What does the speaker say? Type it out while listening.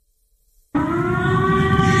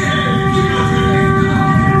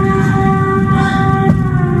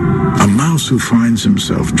who finds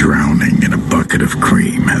himself drowning in a bucket of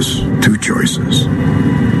cream has two choices.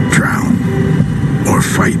 Drown, or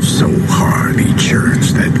fight so hard he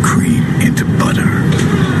churns that cream into butter.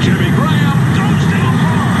 Jimmy Graham goes down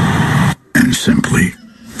hard. And simply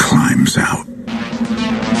climbs out.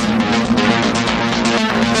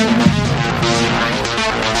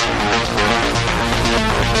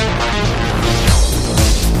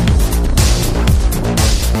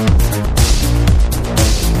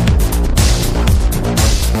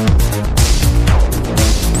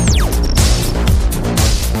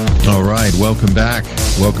 All right, welcome back.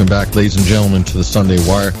 Welcome back, ladies and gentlemen, to the Sunday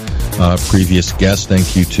Wire. Previous guest,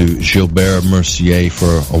 thank you to Gilbert Mercier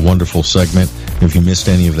for a wonderful segment. If you missed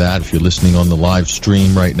any of that, if you're listening on the live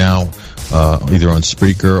stream right now, either on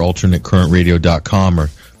Spreaker, alternatecurrentradio.com, or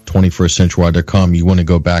 21stcenturywire.com, you want to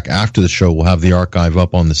go back after the show, we'll have the archive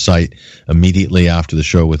up on the site immediately after the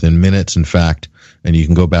show, within minutes, in fact, and you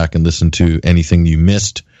can go back and listen to anything you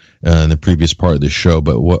missed in the previous part of the show.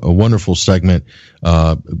 But a wonderful segment,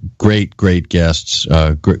 great guests,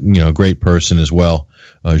 great person as well,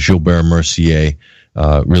 Gilbert Mercier.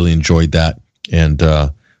 Really enjoyed that, and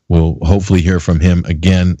we'll hopefully hear from him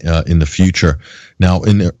again in the future. Now,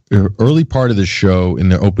 in the early part of the show, in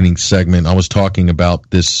the opening segment, I was talking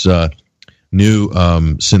about this new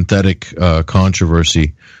synthetic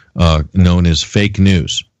controversy known as fake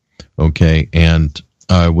news. Okay, and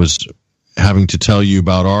I was having to tell you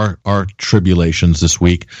about our tribulations this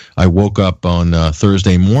week. I woke up on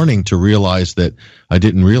Thursday morning to realize that I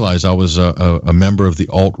didn't realize I was a member of the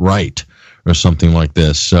alt-right or something like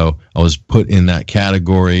this. So I was put in that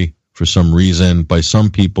category for some reason by some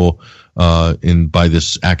people, by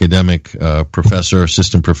this academic professor,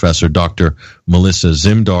 assistant professor, Dr. Melissa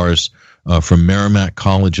Zimdars from Merrimack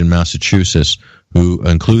College in Massachusetts, who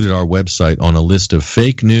included our website on a list of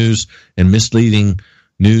fake news and misleading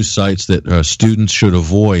news sites that students should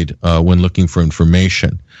avoid when looking for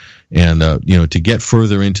information. And, to get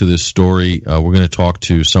further into this story, we're going to talk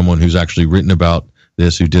to someone who's actually written about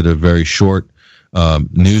this, who did a very short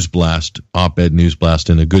news blast, op-ed news blast,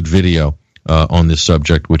 and a good video on this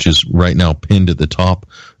subject, which is right now pinned at the top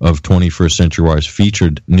of 21st Century Wire's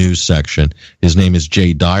featured news section. His name is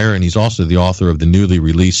Jay Dyer, and he's also the author of the newly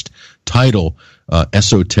released title,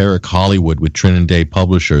 Esoteric Hollywood, with Trinity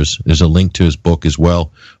Publishers. There's a link to his book as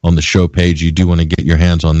well on the show page. You do want to get your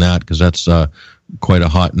hands on that, because that's quite a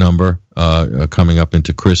hot number coming up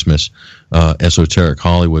into Christmas, Esoteric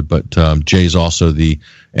Hollywood. But Jay's also the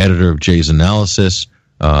editor of Jay's Analysis,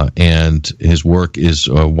 and his work is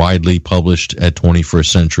widely published at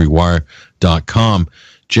 21stcenturywire.com.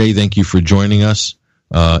 Jay, thank you for joining us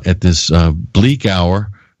at this bleak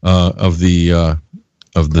hour of the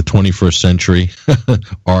 21st century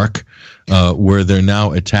arc, where they're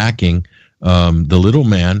now attacking. The little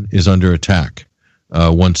man is under attack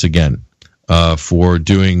once again for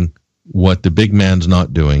doing what the big man's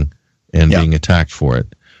not doing, and being attacked for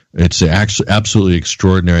it. It's actually absolutely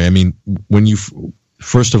extraordinary. I mean, when you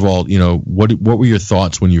first of all, what were your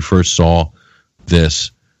thoughts when you first saw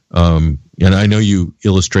this? And I know you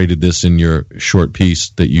illustrated this in your short piece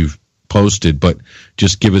that you've posted, but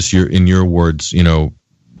just give us in your words,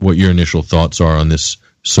 what your initial thoughts are on this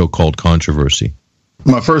so-called controversy.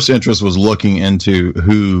 My first interest was looking into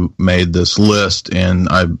who made this list, and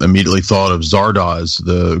I immediately thought of Zardoz,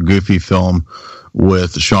 the Goofy film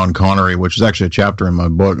with Sean Connery, which is actually a chapter in my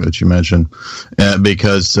book that you mentioned,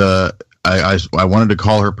 because I wanted to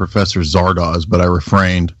call her Professor Zardoz, but I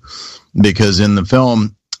refrained, because in the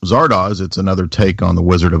film Zardoz, it's another take on the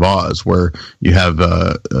Wizard of Oz, where you have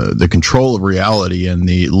the control of reality, and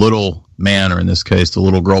the little man, or in this case, the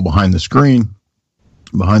little girl behind the screen,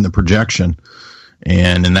 behind the projection.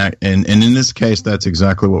 And in this case, that's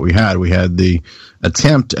exactly what we had. We had the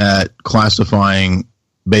attempt at classifying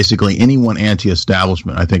basically anyone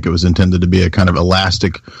anti-establishment. I think it was intended to be a kind of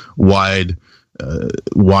elastic, wide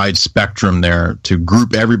spectrum there to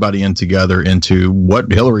group everybody in together into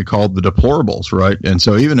what Hillary called the deplorables, right? And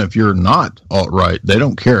so even if you're not alt-right, they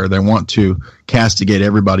don't care. They want to castigate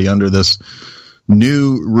everybody under this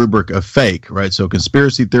new rubric of fake, right? So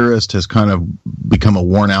conspiracy theorist has kind of become a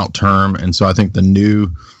worn out term. And so I think the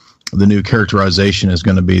new characterization is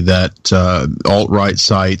going to be that alt-right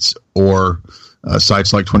sites, or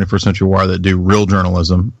sites like 21st Century Wire that do real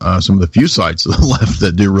journalism, some of the few sites on the left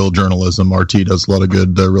that do real journalism. RT does a lot of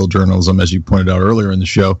good real journalism, as you pointed out earlier in the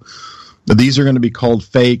show. But these are going to be called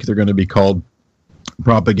fake. They're going to be called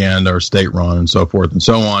propaganda or state-run and so forth and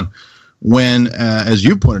so on. When, as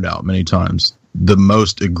you pointed out many times, the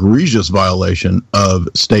most egregious violation of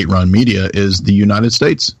state-run media is the United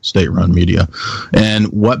States state-run media. And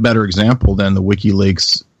what better example than the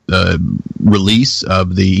WikiLeaks release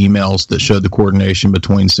of the emails that showed the coordination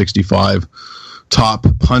between 65 top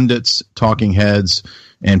pundits, talking heads,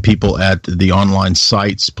 and people at the online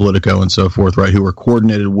sites, Politico and so forth, right, who were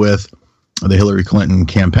coordinated with the Hillary Clinton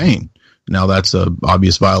campaign. Now, that's an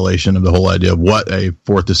obvious violation of the whole idea of what a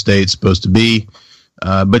fourth estate is supposed to be.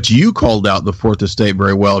 But you called out the fourth estate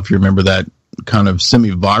very well, if you remember that kind of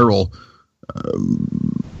semi-viral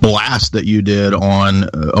blast that you did on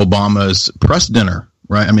Obama's press dinner,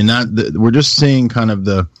 right? I mean, we're just seeing kind of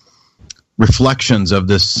the reflections of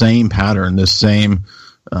this same pattern, this same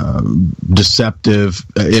deceptive.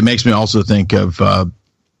 It makes me also think of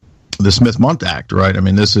the Smith-Mundt Act, right? I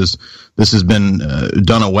mean, this has been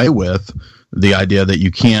done away with, the idea that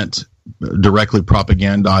you can't directly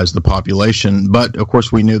propagandize the population. But of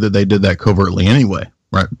course, we knew that they did that covertly anyway,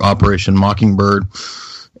 right? Operation Mockingbird.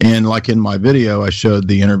 And like in my video, I showed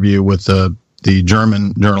the interview with the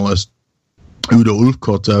German journalist Udo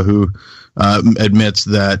Ulfkotte, who admits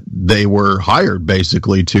that they were hired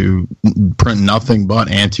basically to print nothing but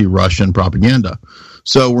anti-Russian propaganda.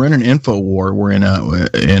 So we're in an info war. We're in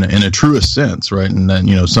a truest sense, right? And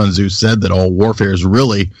then, Sun Tzu said that all warfare is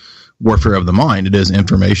really warfare of the mind. It is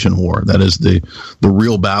information war. That is the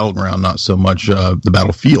real battleground, not so much the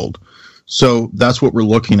battlefield. So that's what we're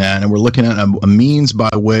looking at, and we're looking at a means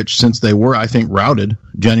by which, since they were, I think, routed,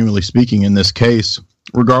 genuinely speaking, in this case,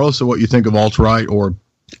 regardless of what you think of alt-right or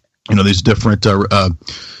these different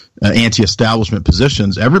anti-establishment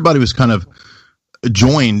positions, everybody was kind of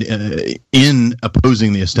joined in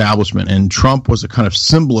opposing the establishment, and Trump was a kind of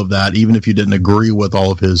symbol of that, even if you didn't agree with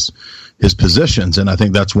all of his positions. And I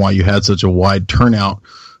think that's why you had such a wide turnout,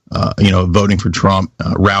 voting for Trump,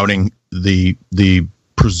 routing the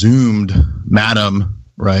presumed Madam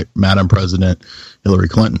President Hillary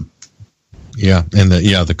Clinton. Yeah, and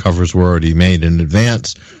the covers were already made in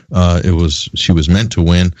advance. She was meant to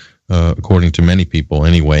win, according to many people,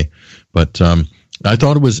 anyway. But I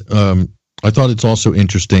thought it's also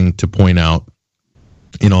interesting to point out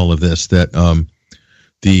in all of this that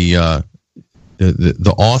the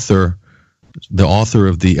author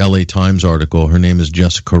of the LA Times article, her name is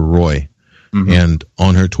Jessica Roy. Mm-hmm. And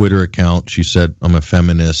on her Twitter account, she said, "I'm a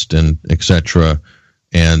feminist," and etc.,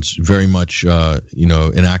 and very much, an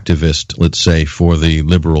activist, let's say, for the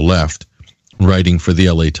liberal left, writing for the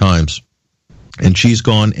LA Times. And she's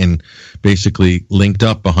gone and basically linked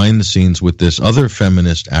up behind the scenes with this other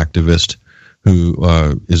feminist activist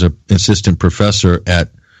who is an assistant professor at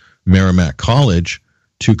Merrimack College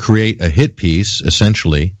to create a hit piece,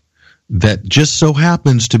 essentially, that just so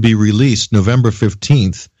happens to be released November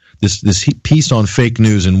 15th. This piece on fake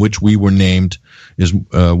news, in which we were named, is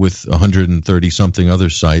with 130-something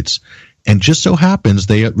other sites. And just so happens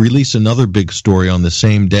they release another big story on the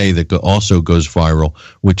same day that also goes viral,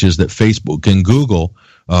 which is that Facebook and Google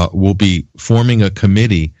will be forming a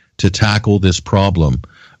committee to tackle this problem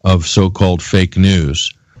of so-called fake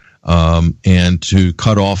news, and to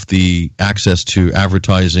cut off the access to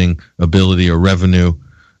advertising ability or revenue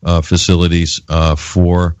facilities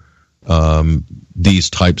for these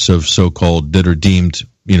types of so-called, that are deemed,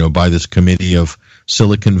 by this committee of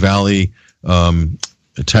Silicon Valley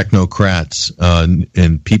technocrats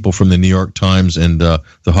and people from the New York Times and the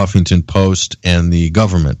Huffington Post and the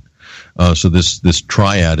government. So this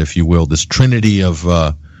triad, if you will, this trinity of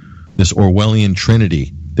this Orwellian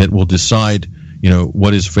trinity that will decide,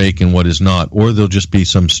 what is fake and what is not, or there'll just be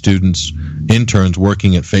some students, interns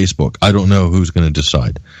working at Facebook. I don't know who's going to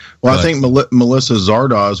decide. Well, I think Melissa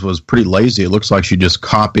Zardoz was pretty lazy. It looks like she just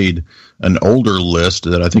copied an older list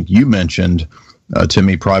that I think you mentioned to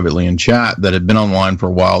me privately in chat that had been online for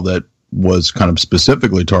a while, that was kind of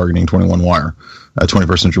specifically targeting 21 Wire.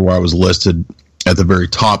 21st Century Wire was listed at the very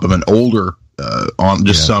top of an older on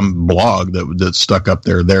just some blog that stuck up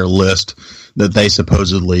their list that they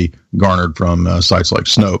supposedly garnered from sites like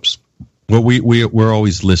Snopes. Well, we're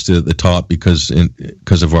always listed at the top because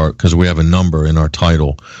we have a number in our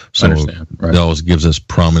title, so that always gives us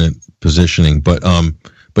prominent positioning. But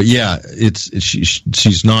yeah,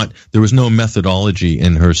 she's not. There was no methodology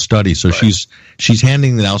in her study, so she's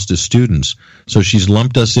handing it out to students. So she's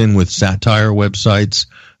lumped us in with satire websites,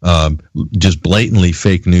 just blatantly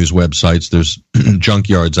fake news websites. There's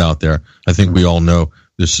junkyards out there. I think we all know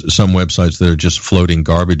there's some websites that are just floating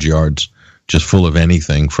garbage yards, just full of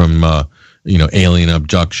anything from alien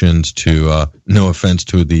abductions to no offense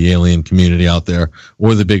to the alien community out there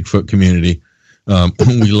or the Bigfoot community.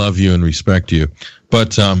 We love you and respect you,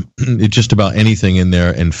 but it's just about anything in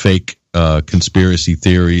there, and fake conspiracy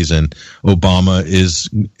theories, and Obama is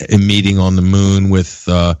meeting on the moon with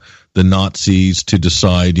the Nazis to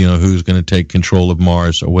decide, who's going to take control of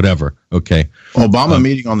Mars or whatever. Okay. Obama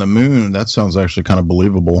meeting on the moon, that sounds actually kind of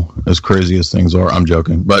believable, as crazy as things are. I'm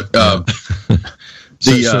joking. But let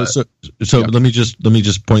me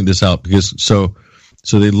just point this out, because so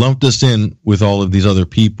they lumped us in with all of these other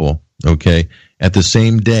people. Okay. At the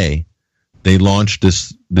same day, they launched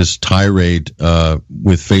this tirade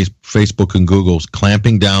with Facebook and Google's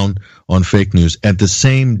clamping down on fake news. At the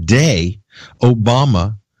same day,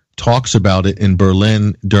 Obama talks about it in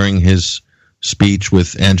Berlin during his speech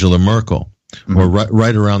with Angela Merkel, or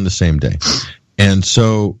right around the same day. And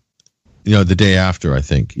so, the day after, I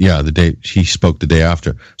think. Yeah, the day he spoke the day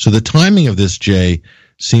after. So the timing of this, Jay,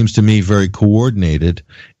 seems to me very coordinated,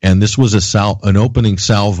 and this was an opening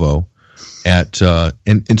salvo at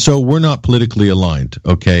and so we're not politically aligned.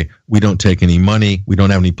 Okay, we don't take any money, we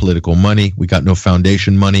don't have any political money, we got no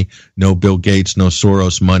foundation money, no Bill Gates, no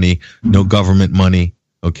Soros money, no government money.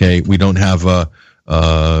 Okay, we don't have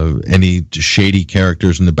any shady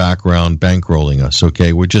characters in the background bankrolling us.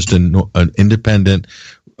 Okay, we're just an independent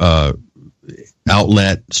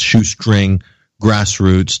outlet, shoestring,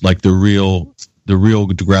 grassroots, like the real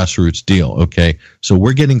grassroots deal. Okay, so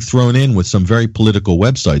we're getting thrown in with some very political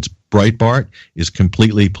websites. Breitbart is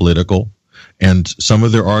completely political, and some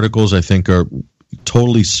of their articles, I think, are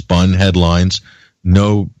totally spun headlines,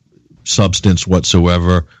 no substance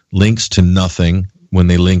whatsoever, links to nothing when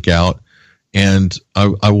they link out. And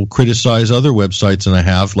I will criticize other websites, and I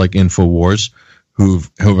have, like InfoWars, who've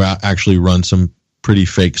actually run some pretty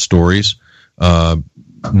fake stories.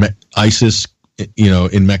 ISIS,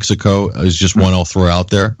 in Mexico is just one I'll throw out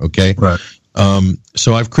there. Okay. Right.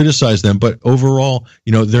 So I've criticized them, but overall,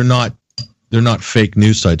 they're not fake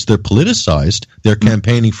news sites. They're politicized. They're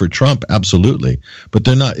campaigning for Trump, absolutely, but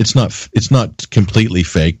they're not. It's not completely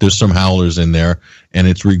fake. There's some howlers in there, and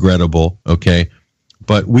it's regrettable. Okay,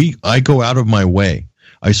 but I go out of my way.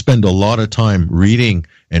 I spend a lot of time reading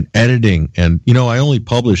and editing, and I only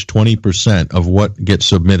publish 20% of what gets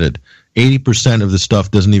submitted. 80% of the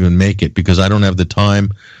stuff doesn't even make it because I don't have the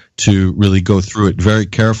time to really go through it very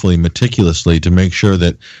carefully, meticulously, to make sure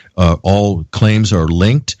that all claims are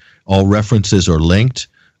linked, all references are linked.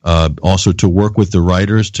 Also, to work with the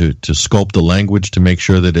writers to sculpt the language to make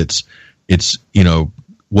sure that it's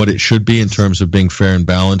what it should be in terms of being fair and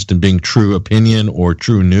balanced and being true opinion or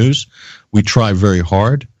true news. We try very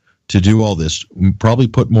hard to do all this. We probably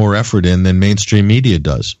put more effort in than mainstream media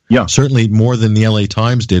does. Yeah, certainly more than the LA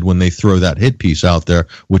Times did when they throw that hit piece out there,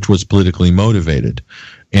 which was politically motivated.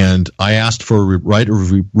 And I asked for a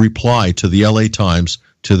reply to the LA Times,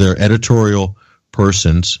 to their editorial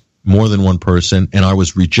persons, more than one person, and I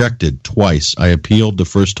was rejected twice. I appealed the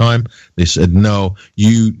first time. They said, no,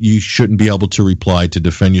 you shouldn't be able to reply to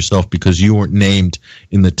defend yourself because you weren't named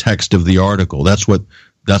in the text of the article. That's what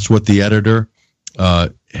the editor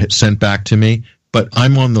sent back to me. But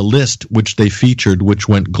I'm on the list which they featured, which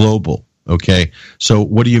went global. Okay, so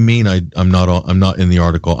what do you mean I'm not in the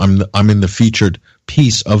article? I'm in the featured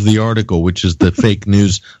piece of the article, which is the fake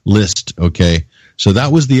news list. Okay, so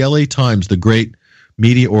that was the LA Times, the great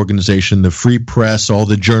media organization, the free press, all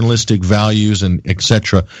the journalistic values and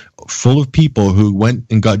etc., full of people who went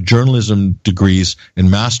and got journalism degrees and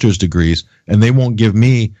master's degrees, and they won't give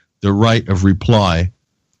me the right of reply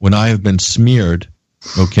when I have been smeared.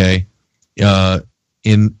 Okay.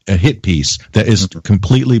 In a hit piece that is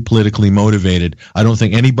completely politically motivated. I don't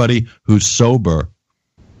think anybody who's sober,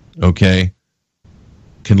 okay,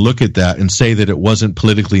 can look at that and say that it wasn't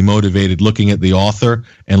politically motivated, looking at the author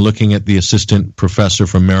and looking at the assistant professor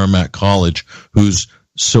from Merrimack College, whose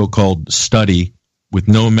so-called study with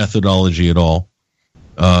no methodology at all,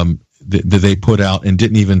 that they put out, and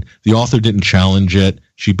the author didn't challenge it.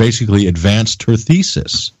 She basically advanced her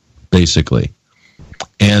thesis, basically.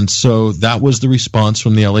 And so that was the response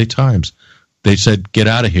from the LA Times. They said, get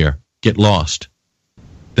out of here, get lost.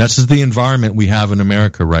 This is the environment we have in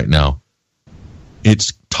America right now.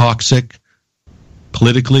 It's toxic.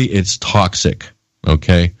 Politically, it's toxic.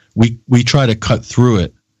 Okay? We try to cut through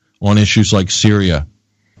it on issues like Syria,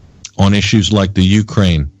 on issues like the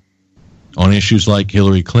Ukraine, on issues like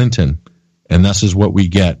Hillary Clinton, and this is what we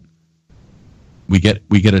get. We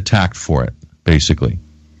get attacked for it, basically.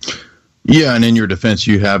 Yeah, and in your defense,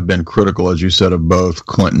 you have been critical, as you said, of both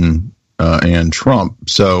Clinton and Trump.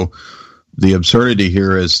 So the absurdity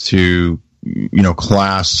here is to,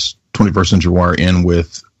 class 21st Century Wire in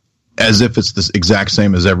with as if it's the exact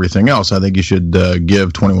same as everything else. I think you should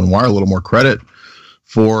give 21 Wire a little more credit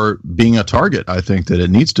for being a target. I think that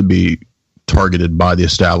it needs to be targeted by the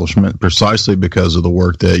establishment precisely because of the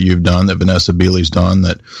work that you've done, that Vanessa Beeley's done,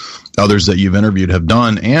 that others that you've interviewed have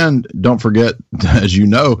done. And don't forget, as you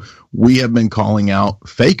know, we have been calling out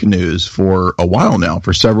fake news for a while now,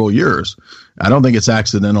 for several years. I don't think it's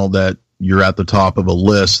accidental that you're at the top of a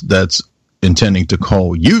list that's intending to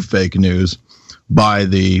call you fake news by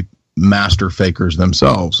the master fakers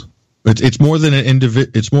themselves. It's more than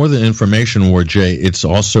it's more than information war, Jay. It's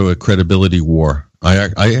also a credibility war.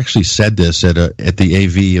 I actually said this at the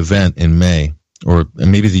AV event in May, or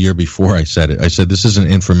maybe the year before. I said it. I said this is an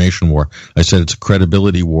information war. I said it's a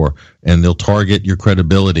credibility war, and they'll target your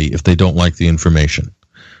credibility if they don't like the information.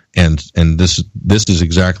 And this is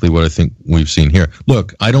exactly what I think we've seen here.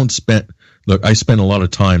 Look, I spend a lot of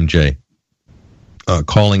time, Jay,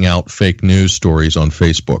 calling out fake news stories on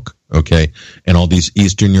Facebook, okay, and all these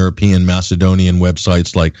Eastern European, Macedonian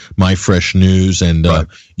websites like My Fresh News and right.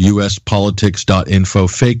 USpolitics.info,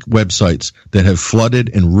 fake websites that have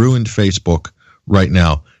flooded and ruined Facebook right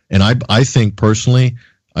now. And I think personally,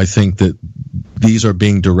 I think that these are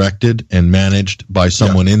being directed and managed by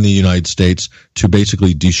someone in the United States to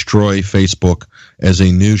basically destroy Facebook as a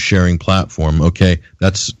news sharing platform. Okay,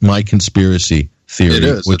 that's my conspiracy theory. It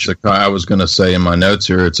is. I was going to say in my notes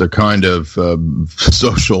here, it's a kind of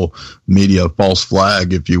social media false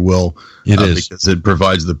flag, if you will. It is. Because it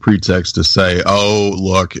provides the pretext to say, oh,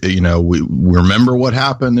 look, we remember what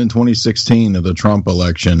happened in 2016 of the Trump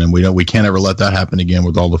election, and we can't ever let that happen again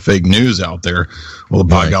with all the fake news out there. Well,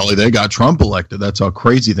 by golly, they got Trump elected. That's how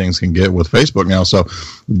crazy things can get with Facebook now. So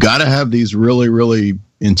got to have these really, really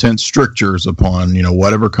intense strictures upon,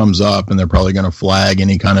 whatever comes up, and they're probably going to flag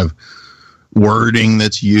any kind of wording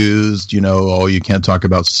that's used, you can't talk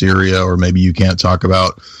about Syria, or maybe you can't talk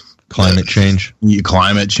about climate change.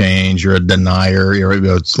 Climate change, you're a denier.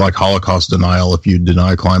 It's like Holocaust denial if you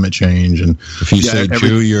deny climate change. And if you say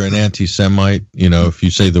Jew, you're an anti-Semite. If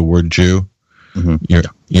you say the word Jew,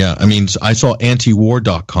 I mean, I saw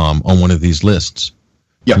antiwar.com on one of these lists.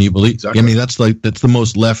 Yeah, can you believe? Exactly. I mean, that's the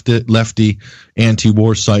most lefty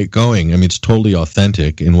anti-war site going. I mean, it's totally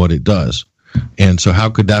authentic in what it does. And so how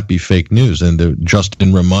could that be fake news? And the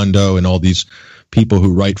Justin Raimondo and all these people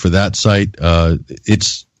who write for that site,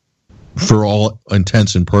 it's, for all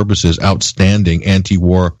intents and purposes, outstanding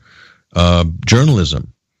anti-war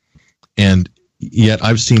journalism. And yet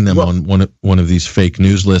I've seen them on one of these fake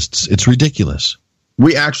news lists. It's ridiculous.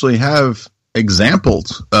 We actually have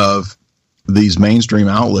examples of these mainstream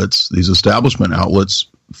outlets, these establishment outlets,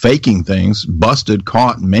 faking things, busted,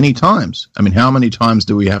 caught many times. I mean, how many times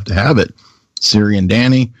do we have to have it? Syrian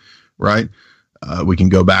Danny, right? We can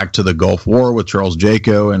go back to the Gulf War with Charles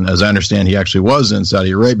Jaco, and as I understand, he actually was in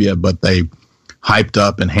Saudi Arabia, but they hyped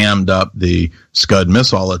up and hammed up the Scud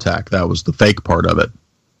missile attack. That was the fake part of it.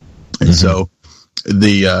 And so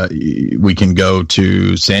we can go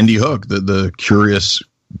to Sandy Hook, the curious,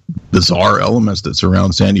 bizarre elements that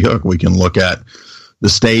surround Sandy Hook. We can look at the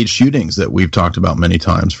stage shootings that we've talked about many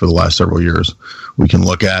times for the last several years. We can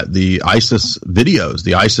look at the ISIS videos,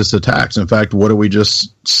 the ISIS attacks. In fact, what do we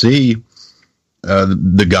just see?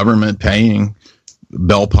 The government paying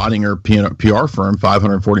Bell Pottinger PR firm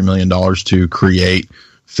 $540 million to create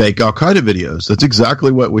fake Al-Qaeda videos. That's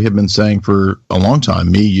exactly what we have been saying for a long time.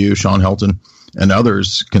 Me, you, Sean Helton, and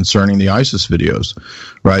others concerning the ISIS videos,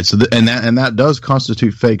 right? So, and that does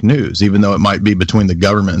constitute fake news, even though it might be between the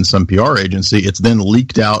government and some PR agency. It's then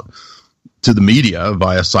leaked out to the media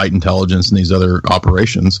via site intelligence and these other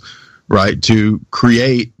operations, right, to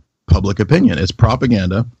create public opinion. It's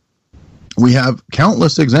propaganda. We have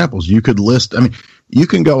countless examples. You could list, I mean, you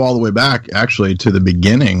can go all the way back actually to the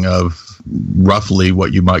beginning of roughly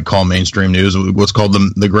what you might call mainstream news, what's called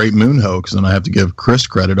the Great Moon Hoax. And I have to give Chris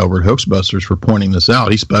credit over at Hoaxbusters for pointing this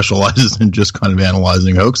out. He specializes in just kind of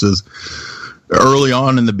analyzing hoaxes. Early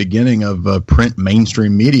on in the beginning of print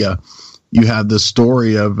mainstream media, you had this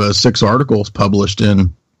story of 6 articles published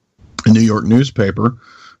in a New York newspaper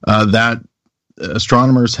that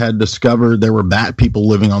astronomers had discovered there were bat people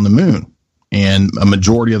living on the moon. And a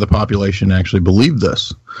majority of the population actually believed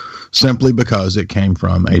this, simply because it came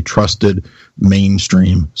from a trusted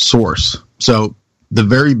mainstream source. So the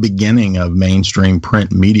very beginning of mainstream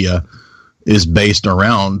print media is based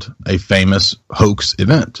around a famous hoax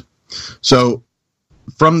event. So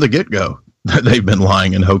from the get-go, they've been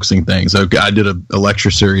lying and hoaxing things. I did a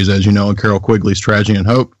lecture series, as you know, on Carol Quigley's Tragedy and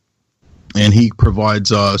Hope, and he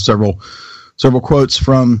provides several quotes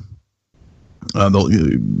from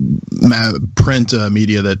the print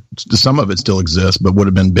media that some of it still exists, but would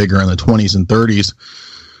have been bigger in the 20s and 30s,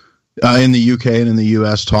 in the UK and in the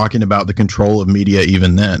US talking about the control of media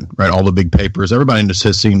even then, right? All the big papers, everybody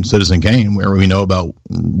has seen Citizen Kane, where we know about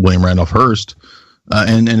William Randolph Hearst,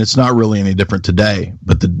 and it's not really any different today.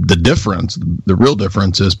 But the difference, the real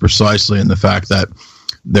difference, is precisely in the fact that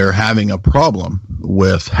they're having a problem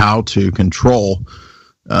with how to control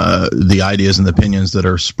the ideas and the opinions that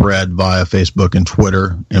are spread via Facebook and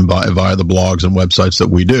Twitter and via the blogs and websites that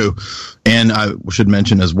we do. And I should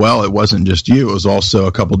mention as well, it wasn't just you. It was also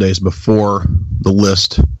a couple days before the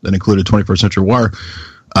list that included 21st Century Wire.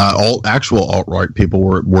 All actual alt-right people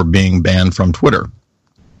were being banned from Twitter.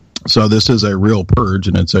 So this is a real purge,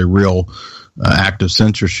 and it's a real act of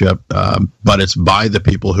censorship, but it's by the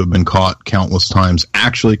people who've been caught countless times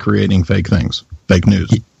actually creating fake things, fake news.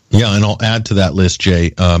 Yeah, and I'll add to that list, Jay.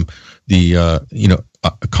 Contra, the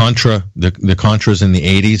Contras in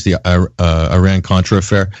the 80s, the Iran-Contra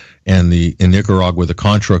affair, and in Nicaragua, the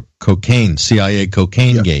Contra cocaine, CIA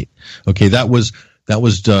cocaine gate. Okay, that was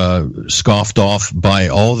scoffed off by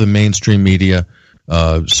all the mainstream media,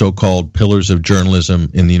 so-called pillars of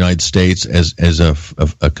journalism in the United States as a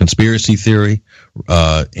conspiracy theory,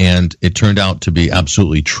 and it turned out to be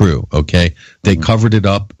absolutely true. Okay, they covered it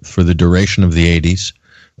up for the duration of the 80s.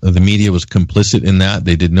 The media was complicit in that.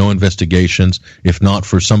 They did no investigations, if not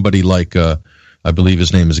for somebody like, I believe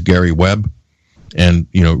his name is Gary Webb, and,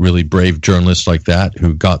 really brave journalists like that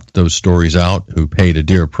who got those stories out, who paid a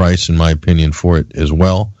dear price, in my opinion, for it as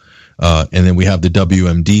well. And then we have the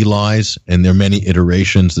WMD lies, and there are many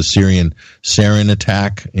iterations. The Syrian sarin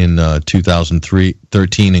attack in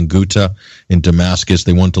 2013 in Ghouta in Damascus.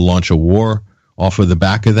 They wanted to launch a war off of the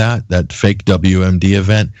back of that fake WMD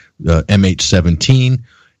event, MH17.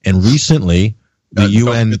 And recently, the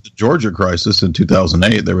UN... The Georgia crisis in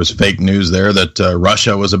 2008, there was fake news there that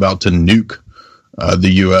Russia was about to nuke the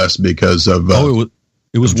U.S. because of...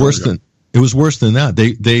 it was worse than... It was worse than that.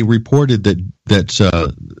 They reported that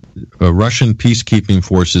Russian peacekeeping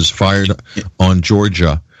forces fired on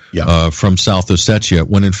Georgia from South Ossetia,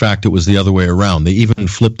 when in fact it was the other way around. They even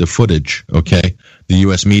flipped the footage, okay, the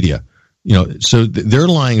U.S. media. So they're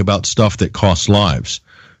lying about stuff that costs lives.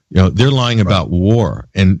 They're lying about war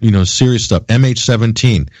and, serious stuff.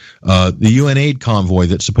 MH17, the UN aid convoy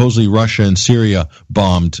that supposedly Russia and Syria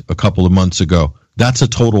bombed a couple of months ago, that's a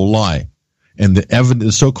total lie. And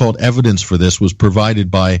the so-called evidence for this was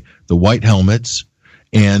provided by the White Helmets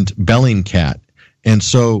and Bellingcat. And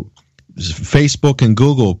so Facebook and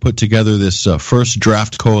Google put together this first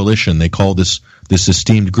draft coalition. They call this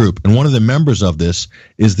esteemed group. And one of the members of this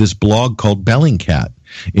is this blog called Bellingcat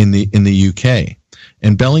in the UK.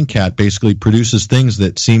 And Bellingcat basically produces things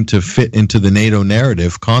that seem to fit into the NATO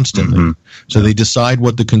narrative constantly. Mm-hmm. So they decide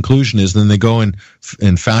what the conclusion is, then they go and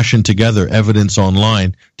fashion together evidence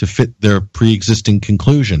online to fit their pre-existing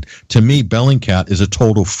conclusion. To me, Bellingcat is a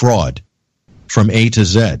total fraud from A to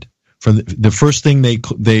Z. From the first thing they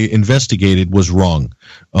investigated was wrong.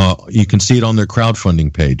 You can see it on their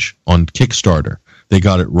crowdfunding page on Kickstarter. They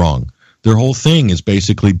got it wrong. Their whole thing is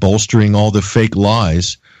basically bolstering all the fake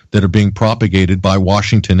lies that are being propagated by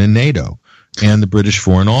Washington and NATO and the British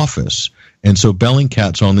Foreign Office. And so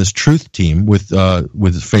Bellingcat's on this truth team with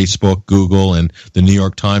Facebook, Google, and the New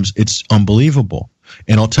York Times. It's unbelievable.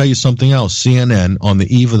 And I'll tell you something else. CNN, on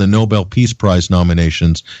the eve of the Nobel Peace Prize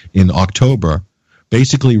nominations in October,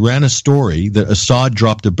 basically ran a story that Assad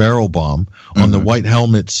dropped a barrel bomb on the White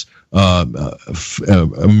Helmets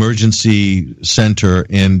emergency center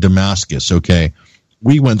in Damascus, okay?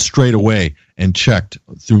 We went straight away and checked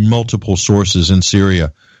through multiple sources in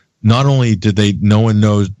Syria. Not only did no one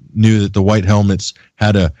knew that the White Helmets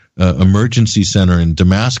had a emergency center in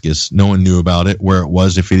Damascus. No one knew about it, where it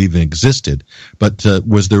was, if it even existed. But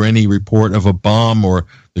was there any report of a bomb or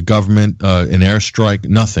the government an airstrike?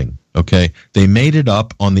 Nothing. Okay, they made it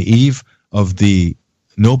up on the eve of the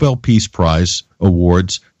Nobel Peace Prize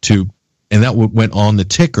awards and that went on the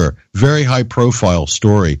ticker. Very high-profile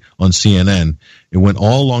story on CNN. It went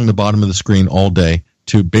all along the bottom of the screen all day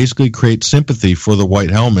to basically create sympathy for the White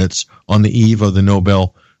Helmets on the eve of the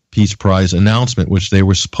Nobel Peace Prize announcement, which they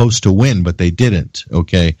were supposed to win, but they didn't.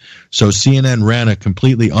 Okay, so CNN ran a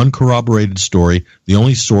completely uncorroborated story. The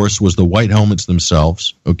only source was the White Helmets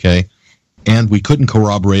themselves. Okay, and we couldn't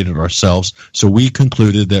corroborate it ourselves, so we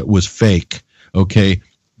concluded that it was fake. Okay,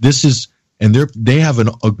 and they have an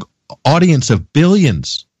audience of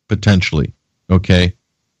billions potentially. Okay,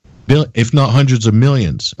 if not hundreds of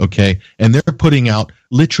millions. Okay, and they're putting out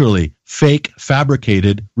literally fake,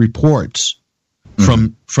 fabricated reports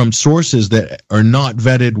from sources that are not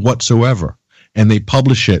vetted whatsoever, and they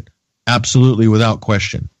publish it absolutely without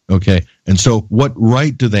question. Okay, and so what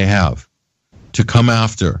right do they have to come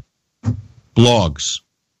after blogs,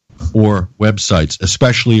 or websites,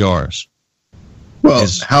 especially ours. Well,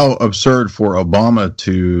 how absurd for Obama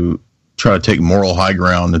to try to take moral high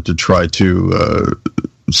ground and to try to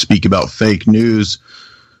speak about fake news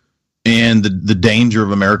and the danger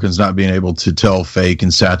of Americans not being able to tell fake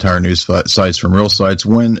and satire news sites from real sites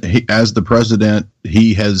when, as the president,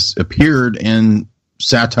 he has appeared in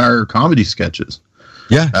satire comedy sketches.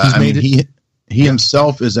 Yeah, he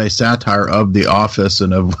himself is a satire of the office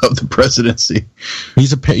and of the presidency.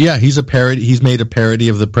 He's a parody. He's made a parody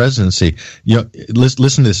of the presidency.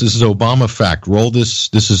 Listen to this. This is Obama fact. Roll this.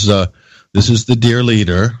 This is the dear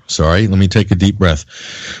leader. Sorry, let me take a deep breath.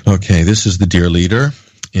 Okay, this is the dear leader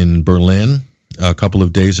in Berlin a couple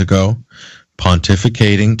of days ago,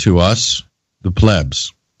 pontificating to us, the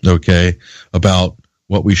plebs, okay, about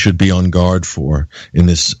what we should be on guard for in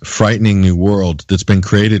this frightening new world that's been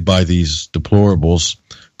created by these deplorables.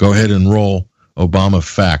 Go ahead and roll Obama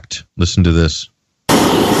fact. Listen to this.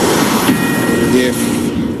 If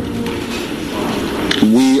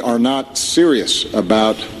we are not serious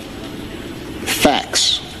about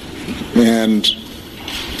facts and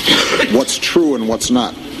what's true and what's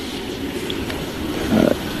not,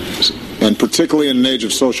 and particularly in an age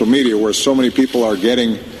of social media where so many people are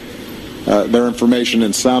getting their information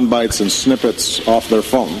in sound bites and snippets off their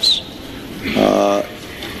phones.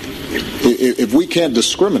 If we can't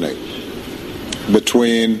discriminate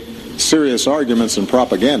between serious arguments and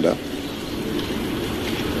propaganda,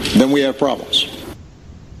 then we have problems.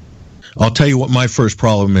 I'll tell you what my first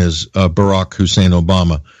problem is, Barack Hussein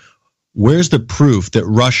Obama. Where's the proof that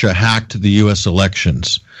Russia hacked the U.S.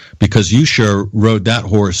 elections? Because you sure rode that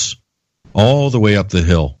horse all the way up the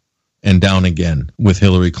hill and down again with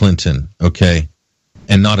Hillary Clinton, okay?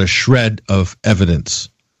 And not a shred of evidence.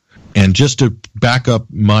 And just to back up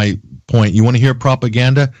my point, you want to hear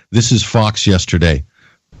propaganda? This is Fox yesterday.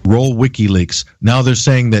 Roll WikiLeaks. Now they're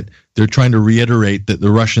saying that they're trying to reiterate that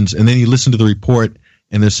the Russians, and then you listen to the report,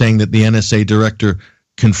 and they're saying that the NSA director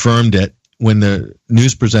confirmed it when the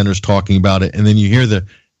news presenter's talking about it, and then you hear the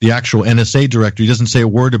actual NSA director, he doesn't say a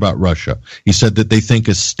word about Russia. He said that they think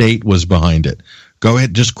a state was behind it. Go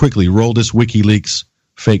ahead, just quickly, roll this WikiLeaks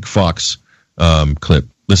fake Fox clip.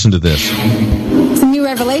 Listen to this. Some new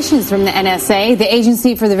revelations from the NSA. The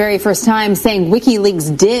agency, for the very first time, saying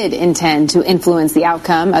WikiLeaks did intend to influence the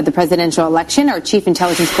outcome of the presidential election. Our chief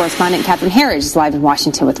intelligence correspondent, Catherine Harris, is live in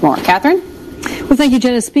Washington with more. Catherine? Well, thank you,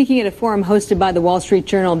 Jenna. Speaking at a forum hosted by the Wall Street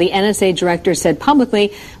Journal, the NSA director said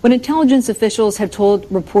publicly when intelligence officials have told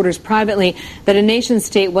reporters privately that a nation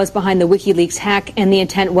state was behind the WikiLeaks hack and the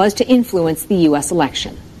intent was to influence the U.S.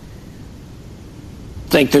 election. I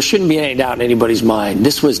think there shouldn't be any doubt in anybody's mind.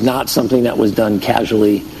 This was not something that was done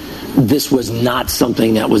casually. This was not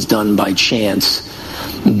something that was done by chance.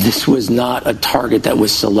 This was not a target that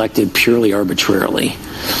was selected purely arbitrarily.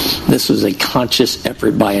 This was a conscious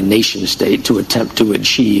effort by a nation state to attempt to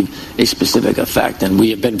achieve a specific effect. And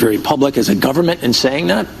we have been very public as a government in saying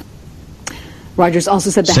that. Rogers also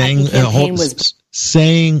said the hacking campaign was...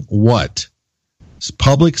 Saying what?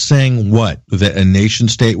 Public saying what? That a nation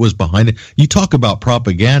state was behind it? You talk about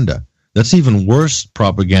propaganda. That's even worse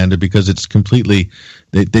propaganda because it's completely...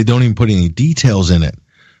 They don't even put any details in it.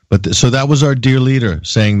 But so that was our dear leader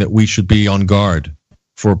saying that we should be on guard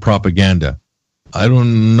for propaganda. I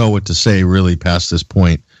don't know what to say really past this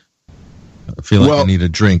point. I feel like I need a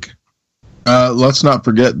drink. Let's not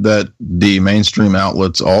forget that the mainstream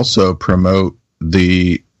outlets also promote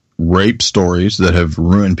the rape stories that have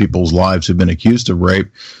ruined people's lives who've been accused of rape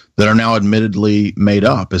that are now admittedly made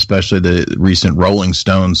up, especially the recent Rolling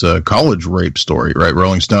Stone's college rape story, right?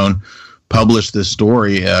 Rolling Stone published this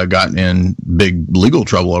story, got in big legal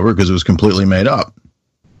trouble over it because it was completely made up.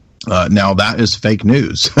 Now that is fake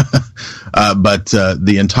news, but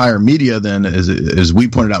the entire media then, as we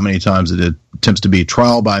pointed out many times, it attempts to be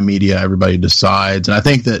trial by media. Everybody decides, and I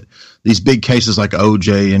think that these big cases like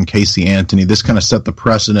OJ and Casey Anthony, this kind of set the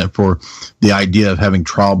precedent for the idea of having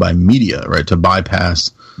trial by media, right? To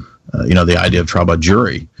bypass, the idea of trial by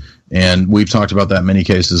jury. And we've talked about that in many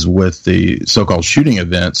cases with the so-called shooting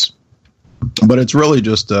events. But it's really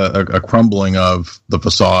just a crumbling of the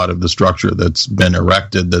facade of the structure that's been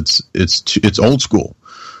erected. It's old school,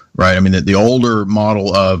 right? I mean, the older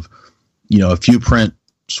model of, a few print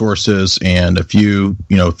sources and a few,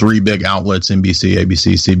 three big outlets, NBC,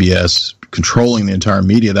 ABC, CBS, controlling the entire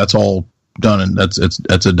media. That's all done, and that's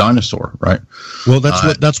a dinosaur, right? Well,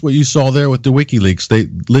 that's what you saw there with the WikiLeaks. They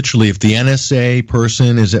literally, if the NSA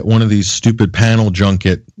person is at one of these stupid panel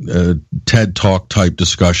junket TED Talk type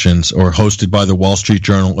discussions, or hosted by the Wall Street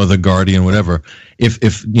Journal or the Guardian, whatever, if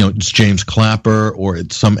it's James Clapper or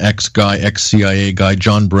it's some ex-CIA guy,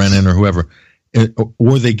 John Brennan or whoever,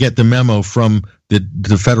 or they get the memo from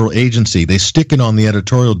the federal agency. They stick it on the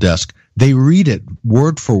editorial desk. They read it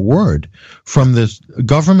word for word from the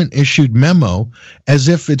government-issued memo as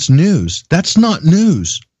if it's news. That's not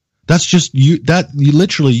news. That's just you.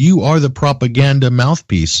 You are the propaganda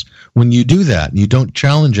mouthpiece when you do that. You don't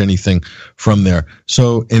challenge anything from there.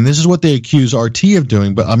 So, and this is what they accuse RT of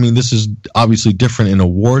doing. But I mean, this is obviously different in a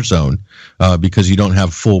war zone because you don't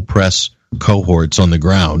have full press cohorts on the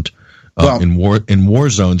ground. In war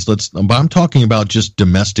zones, but I'm talking about just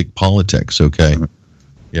domestic politics. Okay,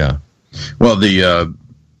 yeah. Well,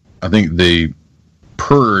 I think the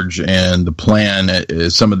purge and the plan,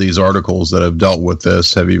 some of these articles that have dealt with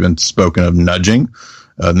this have even spoken of nudging,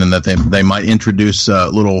 and then that they might introduce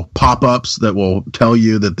little pop-ups that will tell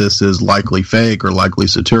you that this is likely fake or likely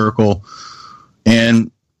satirical,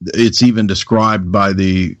 and it's even described by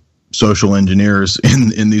the social engineers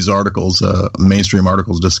in these articles, mainstream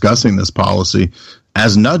articles discussing this policy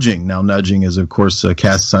as nudging. Now, nudging is, of course,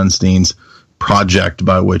 Cass Sunstein's project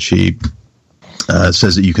by which he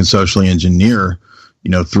says that you can socially engineer,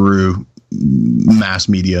 through mass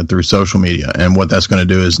media, through social media. And what that's going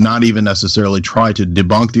to do is not even necessarily try to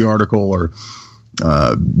debunk the article or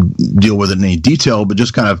deal with it in any detail, but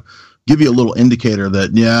just kind of give you a little indicator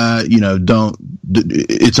that,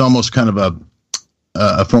 it's almost kind of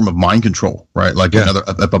a form of mind control, right? Like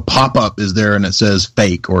if a pop-up is there and it says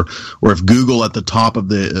fake, or if Google at the top of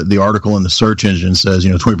the article in the search engine says,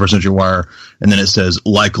 21st Century Wire, and then it says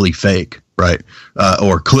likely fake, right?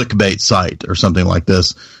 Or clickbait site or something like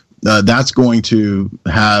this, that's going to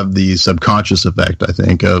have the subconscious effect, I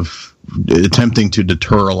think, of attempting to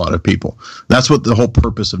deter a lot of people. That's what the whole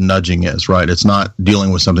purpose of nudging is, right? It's not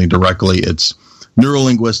dealing with something directly. It's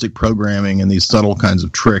neurolinguistic programming and these subtle kinds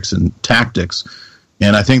of tricks and tactics.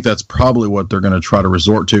 And I think that's probably what they're going to try to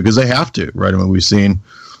resort to, because they have to, right? I mean, we've seen,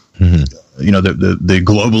 the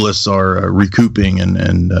globalists are recouping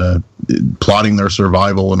and plotting their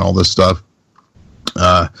survival and all this stuff.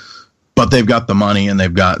 But they've got the money and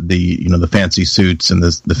they've got the fancy suits and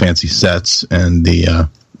the fancy sets and the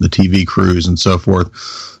TV crews and so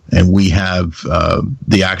forth. And we have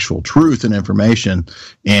the actual truth and information.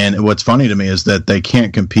 And what's funny to me is that they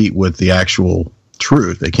can't compete with the actual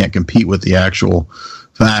truth. They can't compete with the actual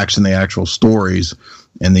facts and the actual stories,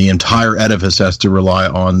 and the entire edifice has to rely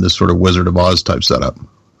on this sort of Wizard of Oz type setup.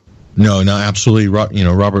 No, absolutely.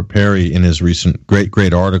 Robert Perry in his recent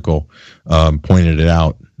great article pointed it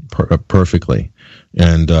out perfectly.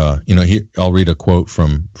 And I'll read a quote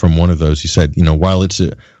from one of those. He said, while it's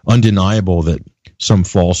undeniable that some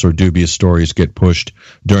false or dubious stories get pushed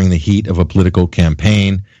during the heat of a political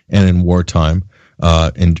campaign and in wartime,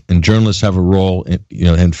 and journalists have a role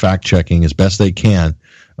in fact checking as best they can.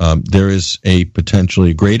 There is a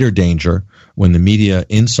potentially greater danger when the media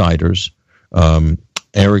insiders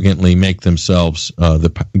arrogantly give themselves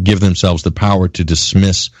the power to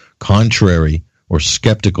dismiss contrary or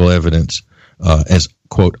skeptical evidence as,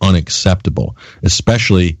 quote, unacceptable,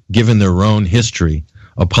 especially given their own history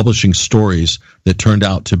of publishing stories that turned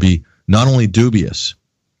out to be not only dubious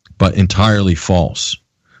but entirely false.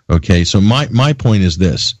 Okay, so my point is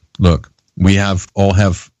this. Look, we all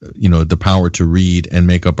have the power to read and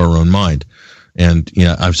make up our own mind. And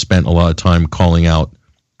I've spent a lot of time calling out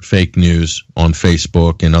fake news on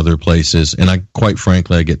Facebook and other places, and quite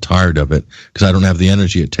frankly I get tired of it because I don't have the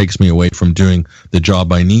energy. It takes me away from doing the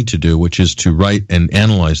job I need to do, which is to write and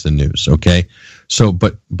analyze the news. Okay, so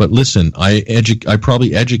but listen, I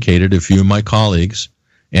probably educated a few of my colleagues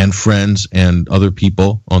and friends and other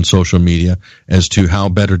people on social media as to how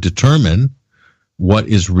better determine what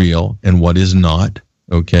is real and what is not,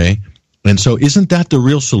 okay? And so isn't that the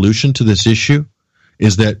real solution to this issue?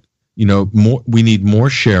 Is that, we need more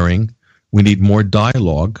sharing, we need more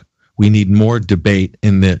dialogue, we need more debate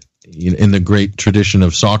in the great tradition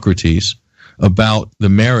of Socrates about the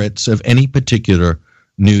merits of any particular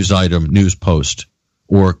news item, news post,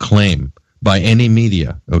 or claim by any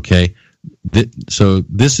media, okay? So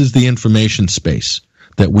this is the information space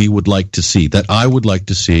that we would like to see, that I would like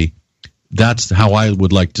to see. That's how I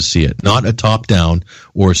would like to see it, not a top-down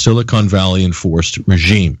or Silicon Valley enforced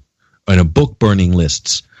regime and a book-burning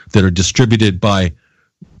lists that are distributed by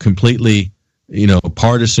completely,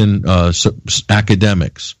 partisan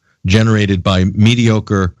academics generated by with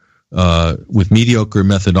mediocre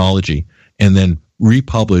methodology and then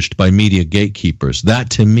republished by media gatekeepers. That,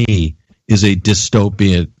 to me, is a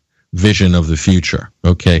dystopian vision of the future.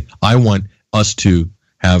 Okay, I want us to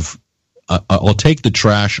have. I'll take the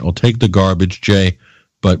trash. I'll take the garbage, Jay.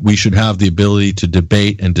 but we should have the ability to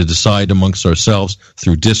debate and to decide amongst ourselves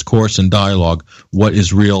through discourse and dialogue what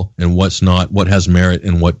is real and what's not, what has merit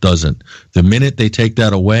and what doesn't. The minute they take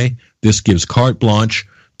that away, this gives carte blanche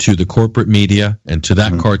to the corporate media and to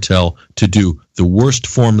that cartel to do the worst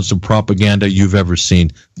forms of propaganda you've ever seen.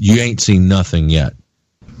 You ain't seen nothing yet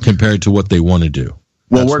compared to what they want to do.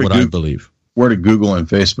 That's what I believe. Where did Google and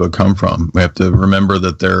Facebook come from? We have to remember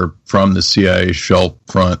that they're from the CIA shell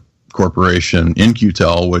front corporation,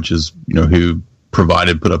 In-Q-Tel, which is, who put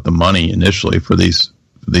up the money initially for these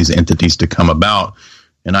entities to come about.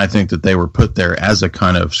 And I think that they were put there as a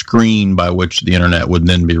kind of screen by which the internet would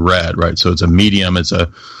then be read, right? So it's a medium, it's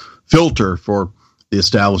a filter for the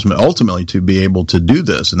establishment ultimately to be able to do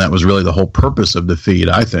this. And that was really the whole purpose of the feed,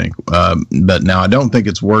 I think. But now I don't think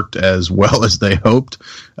it's worked as well as they hoped.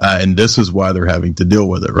 And this is why they're having to deal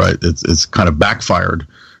with it, right? It's kind of backfired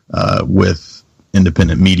with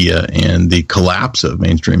independent media and the collapse of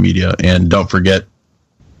mainstream media. And don't forget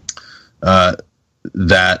that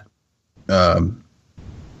I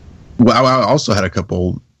also had a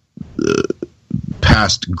couple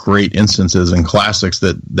past great instances and classics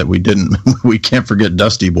that we can't forget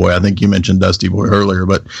Dusty Boy. I think you mentioned Dusty Boy earlier,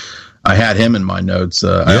 but I had him in my notes.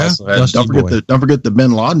 I also had, don't forget the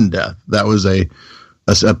Bin Laden death. That was a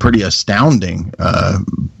pretty astounding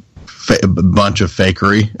bunch of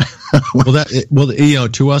fakery.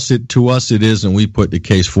 To us it is, and we put the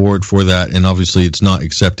case forward for that. And obviously, it's not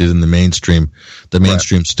accepted in the mainstream. The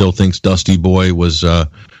mainstream still thinks Dusty Boy was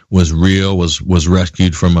real, was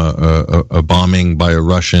rescued from a bombing by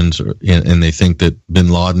Russians, and they think that Bin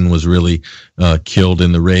Laden was really killed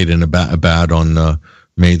in the raid in Abad on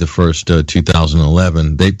May the 1st,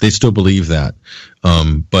 2011. They still believe that,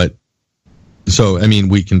 but so I mean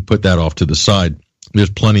we can put that off to the side. There's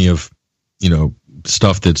plenty of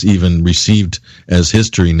stuff that's even received as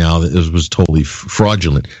history now that was totally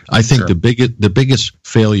fraudulent. I think the biggest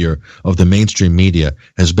failure of the mainstream media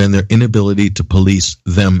has been their inability to police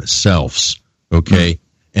themselves, okay?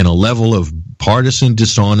 And a level of partisan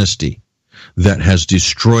dishonesty that has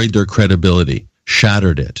destroyed their credibility,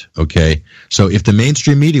 shattered it, okay? So if the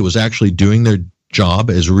mainstream media was actually doing their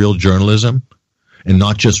job as real journalism and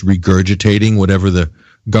not just regurgitating whatever the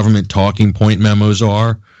government talking point memos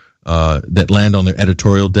are, that land on their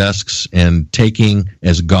editorial desks and taking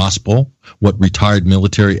as gospel what retired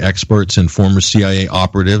military experts and former CIA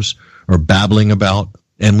operatives are babbling about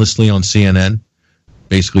endlessly on CNN,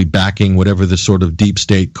 basically backing whatever the sort of deep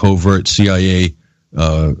state covert CIA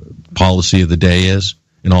policy of the day is,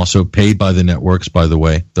 and also paid by the networks, by the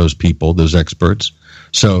way, those people, those experts.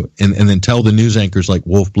 So, and then tell the news anchors like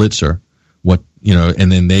Wolf Blitzer what,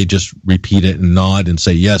 and then they just repeat it and nod and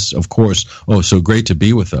say, yes, of course. Oh, so great to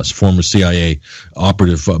be with us. Former CIA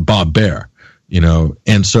operative Bob Baer,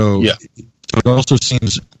 and so it also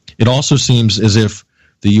seems as if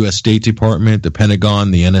the U.S. State Department, the Pentagon,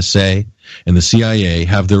 the NSA, and the CIA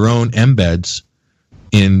have their own embeds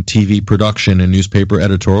in TV production and newspaper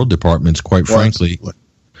editorial departments, quite frankly. Yeah.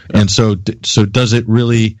 And so does it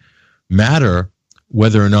really matter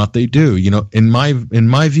whether or not they do? In my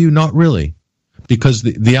view, not really, because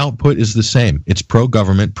the output is the same. It's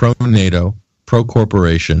pro-government, pro-NATO,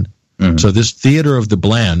 pro-corporation. Mm-hmm. So this theater of the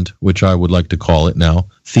bland, which I would like to call it now,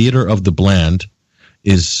 theater of the bland,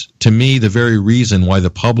 is, to me, the very reason why the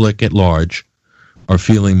public at large are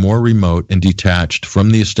feeling more remote and detached from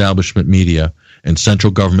the establishment media and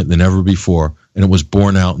central government than ever before. And it was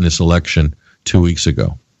borne out in this election 2 weeks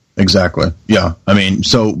ago. Exactly. Yeah. I mean,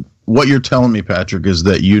 so what you're telling me, Patrick, is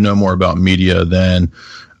that you know more about media than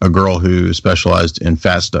a girl who specialized in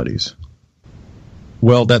fat studies.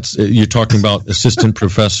 Well, you're talking about Assistant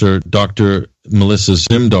Professor Dr. Melissa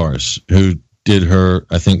Zimdars, who did her,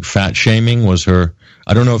 I think, fat shaming was her.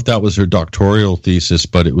 I don't know if that was her doctoral thesis,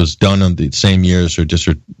 but it was done on the same year as her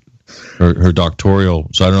doctoral.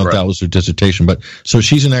 So I don't know if that was her dissertation. But so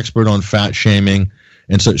she's an expert on fat shaming.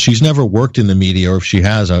 And so she's never worked in the media, or if she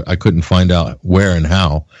has, I couldn't find out where and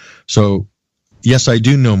how. So, yes, I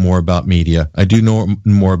do know more about media. I do know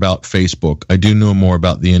more about Facebook. I do know more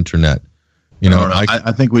about the internet.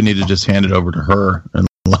 I think we need to just hand it over to her and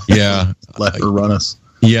let her run us.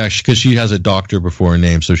 Yeah, because she has a doctor before her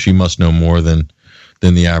name, so she must know more than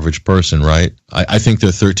the average person, right? I think there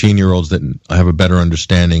are 13-year-olds that have a better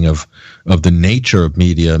understanding of the nature of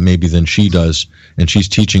media maybe than she does, and she's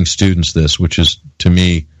teaching students this, which is, to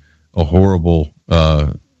me, a horrible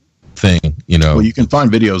thing, Well, you can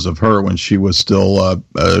find videos of her when she was still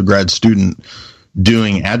a grad student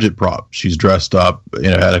doing agitprop. She's dressed up,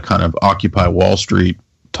 had a kind of Occupy Wall Street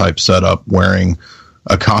type setup, wearing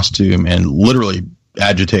a costume and literally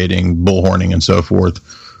agitating, bullhorning, and so forth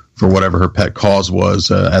for whatever her pet cause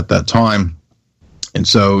was at that time. And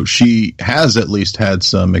so she has at least had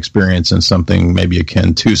some experience in something maybe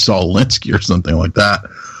akin to Saul Alinsky or something like that.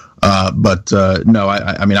 No,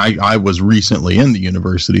 I was recently in the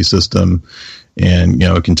university system, and,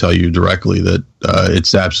 I can tell you directly that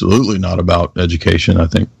it's absolutely not about education. I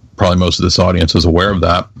think probably most of this audience is aware of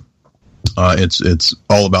that. It's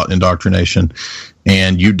all about indoctrination,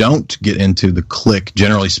 and you don't get into the clique,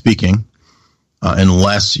 generally speaking,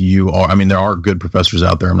 unless you are. I mean, there are good professors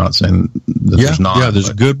out there. I'm not saying that there's not. Yeah, there's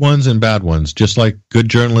good ones and bad ones, just like good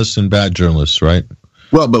journalists and bad journalists, right?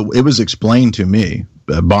 Well, but it was explained to me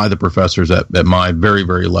by the professors at my very,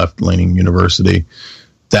 very left-leaning university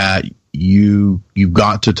that you've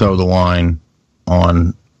got to toe the line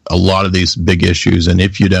on a lot of these big issues, and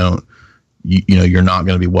if you don't, you're not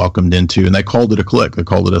going to be welcomed into. And they called it a clique. They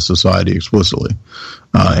called it a society explicitly,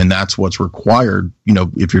 and that's what's required.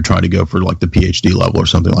 If you're trying to go for like the PhD level or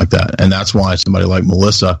something like that, and that's why somebody like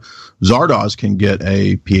Melissa Zardoz can get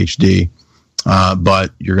a PhD,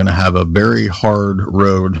 but you're going to have a very hard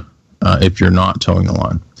road if you're not towing the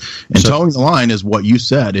line. And towing the line is what you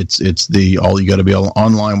said. It's you got to be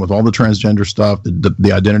online with all the transgender stuff,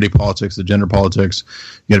 the identity politics, the gender politics.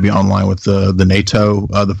 You got to be online with the NATO,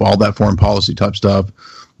 all that foreign policy type stuff.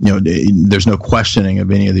 There's no questioning of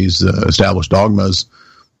any of these established dogmas,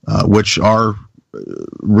 which are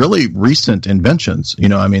really recent inventions.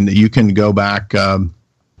 You can go back,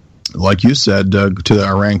 like you said, to the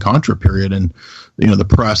Iran-Contra period, and the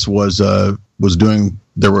press was doing.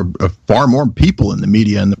 There were far more people in the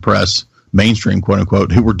media and the press, mainstream, quote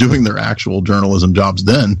unquote, who were doing their actual journalism jobs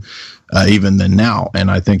then, even than now.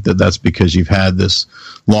 And I think that that's because you've had this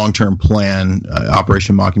long-term plan.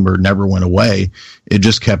 Operation Mockingbird never went away. It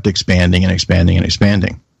just kept expanding and expanding and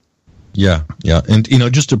expanding. Yeah. And,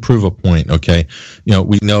 just to prove a point, okay,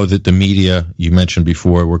 we know that the media, you mentioned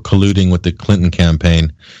before, were colluding with the Clinton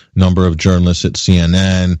campaign. Number of journalists at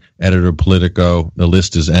CNN, editor Politico, the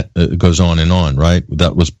list goes on and on, right?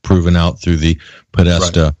 That was proven out through the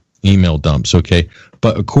Podesta email dumps, okay?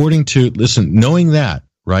 But knowing that,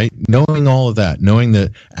 right, knowing all of that, knowing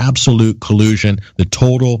the absolute collusion, the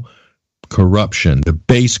total corruption, the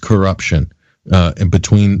base corruption, in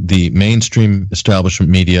between the mainstream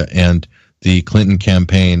establishment media and the Clinton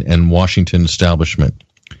campaign and Washington establishment,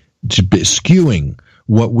 skewing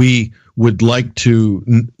what we would like to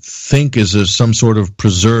think is some sort of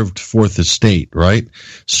preserved fourth estate, right?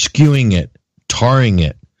 Skewing it, tarring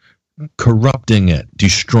it, corrupting it,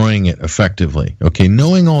 destroying it effectively. Okay,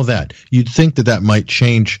 knowing all that, you'd think that might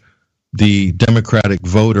change the Democratic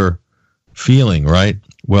voter feeling, right?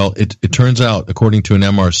 Well, it turns out, according to an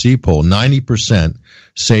MRC poll, 90%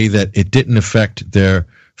 say that it didn't affect their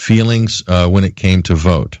feelings when it came to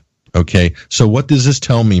vote. Okay, so what does this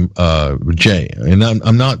tell me, Jay? And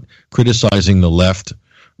I'm not criticizing the left,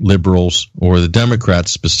 liberals, or the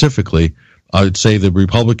Democrats specifically. I would say the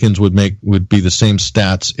Republicans would be the same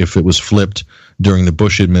stats if it was flipped during the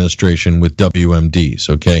Bush administration with WMDs,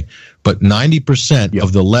 okay? But 90%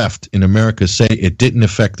 of the left in America say it didn't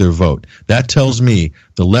affect their vote. That tells me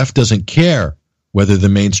the left doesn't care whether the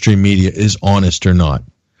mainstream media is honest or not,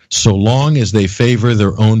 so long as they favor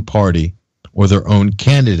their own party or their own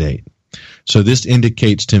candidate. So this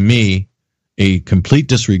indicates to me a complete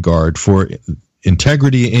disregard for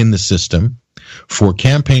integrity in the system, for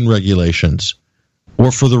campaign regulations,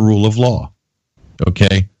 or for the rule of law.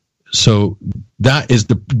 Okay? So there's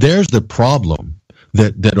the problem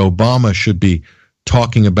that Obama should be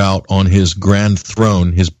talking about on his grand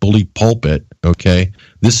throne, his bully pulpit. Okay?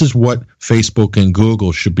 This is what Facebook and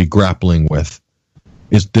Google should be grappling with.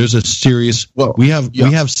 There's a serious we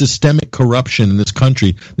have systemic corruption in this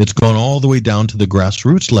country that's gone all the way down to the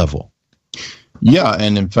grassroots level. Yeah,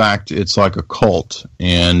 and in fact, it's like a cult,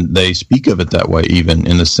 and they speak of it that way, even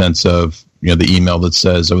in the sense of the email that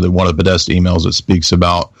says, or one of the Podesta emails that speaks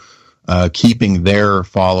about keeping their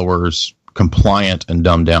followers compliant and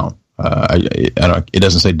dumbed down. It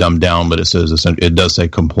doesn't say dumbed down, but it does say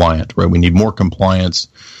compliant. Right? We need more compliance.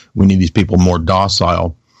 We need these people more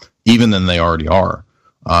docile, even than they already are.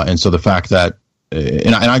 And so the fact that,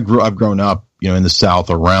 I've grown up, in the South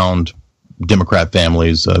around Democrat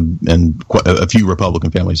families and a few Republican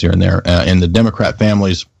families here and there, and the Democrat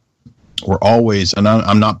families were always, and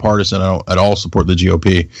I'm not partisan, I don't at all support the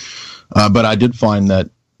GOP, but I did find that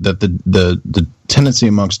the tendency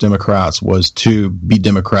amongst Democrats was to be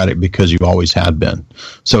Democratic because you always had been.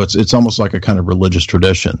 So it's almost like a kind of religious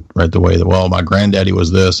tradition, right? The way that, well, my granddaddy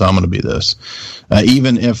was this, I'm going to be this.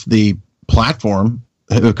 Even if the platform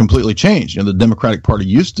had completely changed. The Democratic Party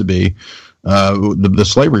used to be the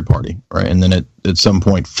slavery party, right? And then it at some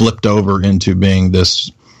point flipped over into being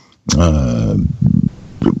this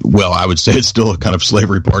well, I would say it's still a kind of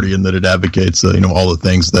slavery party in that it advocates, all the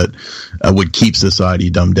things that would keep society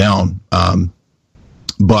dumbed down.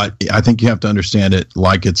 But I think you have to understand it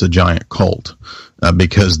like it's a giant cult,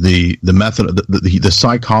 because the method, the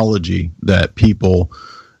psychology that people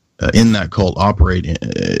in that cult operate in,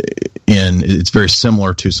 it's very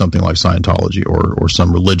similar to something like Scientology or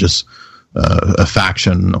some religious a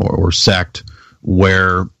faction or sect,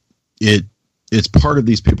 where it's part of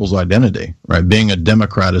these people's identity, right? Being a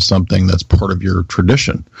Democrat is something that's part of your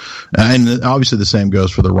tradition. And obviously the same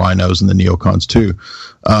goes for the rhinos and the neocons too.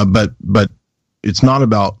 But it's not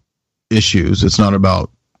about issues. It's not about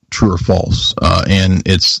true or false. And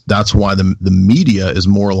that's why the media is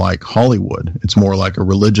more like Hollywood. It's more like a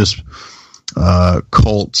religious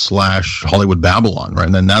cult / Hollywood Babylon, right?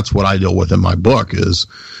 And then that's what I deal with in my book is,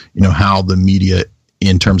 how the media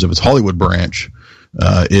in terms of its Hollywood branch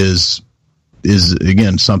is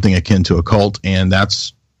again something akin to a cult, and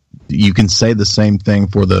you can say the same thing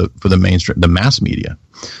for the mainstream, the mass media.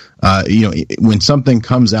 When something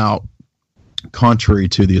comes out contrary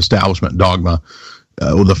to the establishment dogma,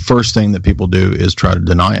 the first thing that people do is try to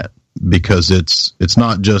deny it, because it's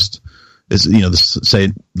not just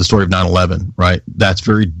say the story of 9/11, right? That's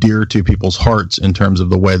very dear to people's hearts in terms of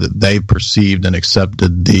the way that they perceived and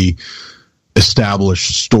accepted the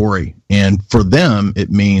established story. And for them,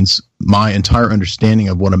 it means my entire understanding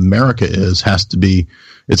of what America is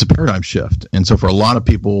it's a paradigm shift. And so for a lot of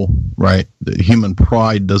people, right, the human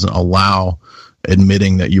pride doesn't allow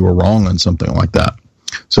admitting that you were wrong on something like that.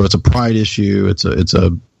 So it's a pride issue. It's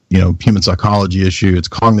a human psychology issue. It's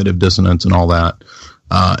cognitive dissonance and all that.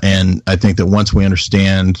 And I think that once we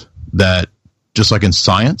understand that, just like in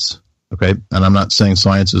science, okay, and I'm not saying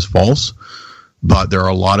science is false, but there are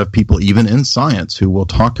a lot of people, even in science, who will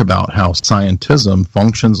talk about how scientism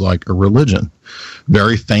functions like a religion.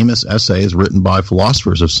 Very famous essays written by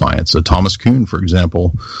philosophers of science. So Thomas Kuhn, for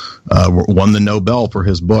example, won the Nobel for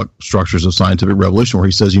his book, Structures of Scientific Revolution, where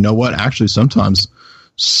he says, you know what, actually sometimes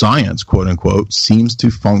science, quote unquote, seems to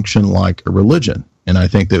function like a religion. And I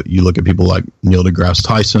think that you look at people like Neil deGrasse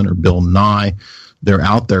Tyson or Bill Nye, they're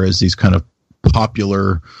out there as these kind of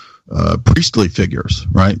popular priestly figures,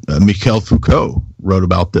 right? Michel Foucault wrote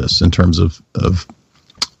about this in terms of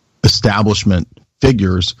establishment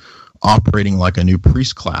figures operating like a new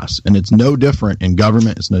priest class. And it's no different in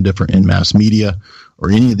government. It's no different in mass media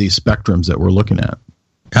or any of these spectrums that we're looking at.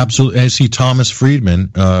 Absolutely. I see Thomas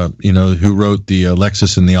Friedman, who wrote the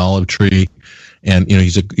Lexus and the Olive Tree. And,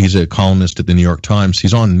 he's a columnist at the New York Times.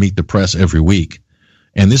 He's on Meet the Press every week.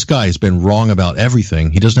 And this guy has been wrong about everything.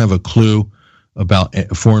 He doesn't have a clue about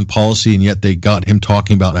foreign policy, and yet they got him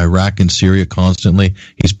talking about Iraq and Syria constantly.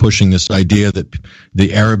 He's pushing this idea that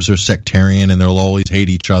the Arabs are sectarian and they'll always hate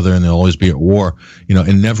each other and they'll always be at war,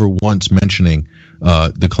 and never once mentioning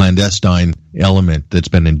the clandestine element that's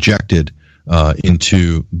been injected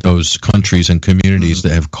into those countries and communities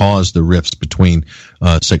that have caused the rifts between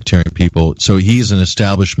sectarian people. So he's an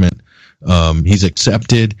establishment. He's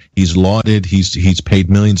accepted. He's lauded. He's paid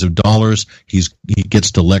millions of dollars. He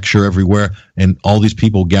gets to lecture everywhere, and all these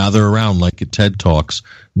people gather around like at TED Talks,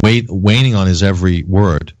 waiting on his every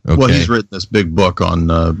word. Okay? Well, he's written this big book on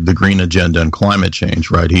the green agenda and climate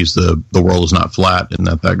change, right? He's the world is not flat.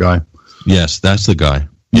 Isn't that guy? Yes, that's the guy.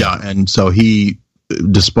 Yeah, and so he,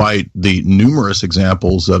 despite the numerous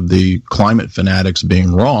examples of the climate fanatics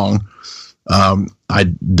being wrong, I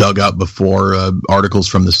dug up before articles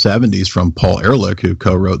from the 70s from Paul Ehrlich, who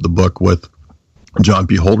co-wrote the book with John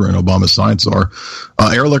P. Holder and Obama's science czar.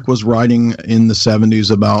 Ehrlich was writing in the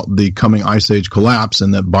 70s about the coming ice age collapse,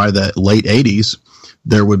 and that by the late 80s,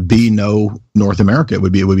 there would be no North America. It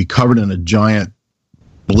would be covered in a giant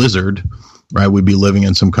blizzard, right? We'd be living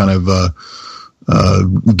in some kind of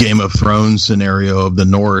Game of Thrones scenario of the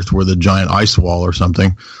North, where the giant ice wall or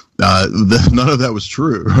something. None of that was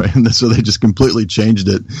true, right? And so they just completely changed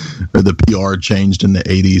it, or the PR changed in the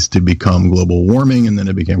 80s to become global warming, and then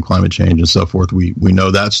it became climate change and so forth. We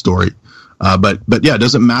know that story. But yeah, it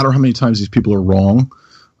doesn't matter how many times these people are wrong.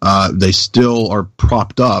 They still are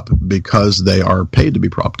propped up because they are paid to be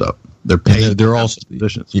propped up. They're paid. They're also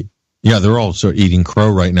positions. Yeah, they're also eating crow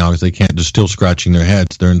right now because they can't. They're still scratching their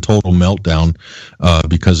heads. They're in total meltdown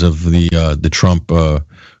because of the Trump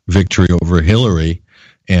victory over Hillary.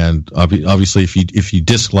 And obviously, if you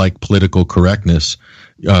dislike political correctness,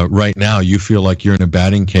 right now you feel like you're in a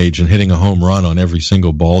batting cage and hitting a home run on every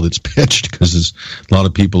single ball that's pitched, because a lot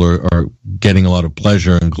of people are getting a lot of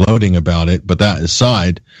pleasure and gloating about it. But that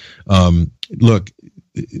aside, look,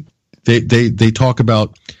 they talk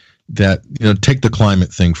about that. Take the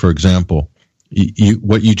climate thing for example.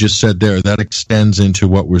 what you just said there, that extends into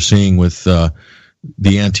what we're seeing with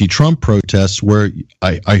the anti-Trump protests, where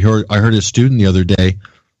I heard a student the other day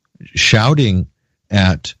shouting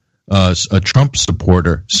at a Trump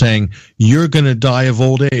supporter saying, "You're going to die of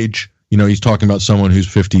old age." He's talking about someone who's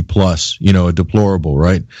 50 plus, a deplorable,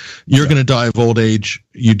 right? "You're going to die of old age,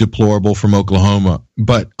 you deplorable from Oklahoma,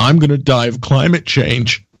 but I'm going to die of climate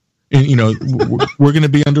change. And, we're going to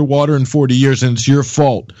be underwater in 40 years, and it's your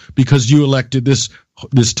fault because you elected this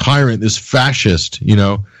tyrant, this fascist."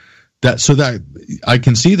 That I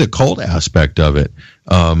can see the cult aspect of it.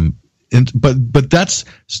 But that's,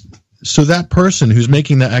 so that person who's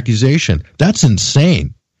making that accusation, that's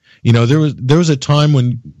insane. There was a time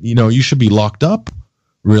when, you should be locked up,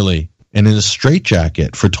 really, and in a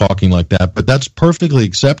straitjacket for talking like that. But that's perfectly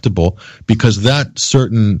acceptable because that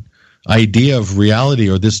certain idea of reality,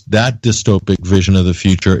 or that dystopic vision of the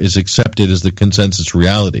future, is accepted as the consensus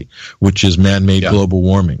reality, which is man-made global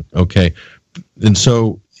warming. Okay. And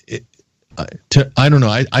so I don't know.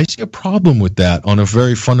 I see a problem with that on a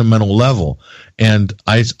very fundamental level. And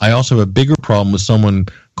I also have a bigger problem with someone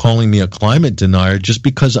calling me a climate denier just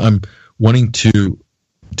because I'm wanting to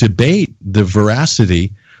debate the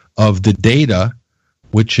veracity of the data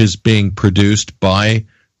which is being produced by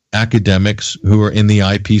academics who are in the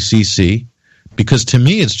IPCC, because to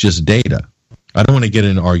me it's just data. I don't want to get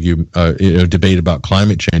in an debate about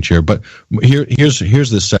climate change here, but here's the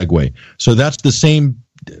segue. So that's the same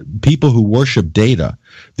people who worship data.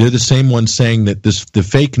 They're the same ones saying that the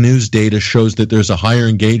fake news data shows that there's a higher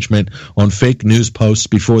engagement on fake news posts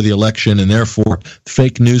before the election, and therefore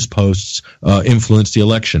fake news posts influence the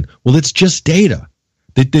election. Well, it's just data.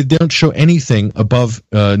 They don't show anything above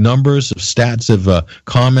numbers of stats of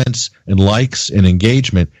comments and likes and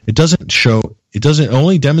engagement. It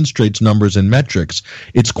only demonstrates numbers and metrics.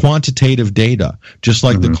 It's quantitative data, just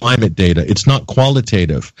like the climate data. It's not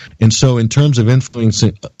qualitative. And so in terms of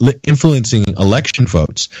influencing election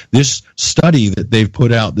votes, this study that they've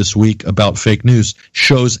put out this week about fake news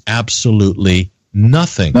shows absolutely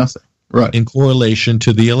nothing. Right. In correlation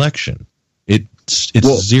to the election.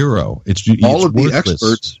 It's zero. It's all of worthless. The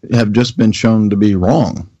experts have just been shown to be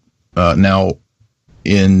wrong. Now,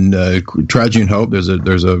 in Tragedy and Hope, there's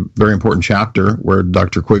a very important chapter where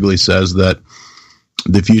Dr. Quigley says that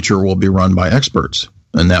the future will be run by experts,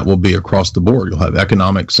 and that will be across the board. You'll have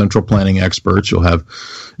economic central planning experts. You'll have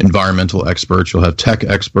environmental experts. You'll have tech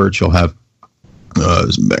experts. You'll have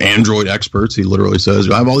Android experts. He literally says,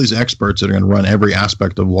 "I have all these experts that are going to run every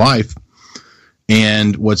aspect of life."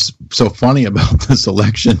 And what's so funny about this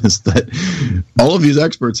election is that all of these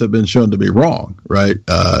experts have been shown to be wrong, right?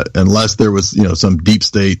 Unless there was, some deep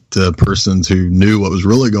state persons who knew what was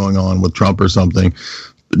really going on with Trump or something.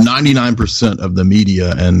 99% of the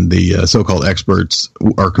media and the so-called experts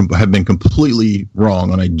have been completely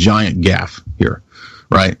wrong on a giant gaffe here,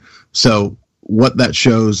 right? So what that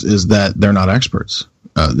shows is that they're not experts.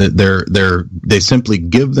 They simply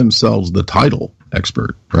give themselves the title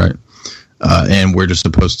expert, right? And we're just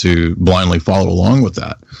supposed to blindly follow along with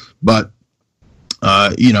that. But,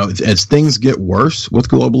 as things get worse with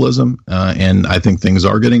globalism, and I think things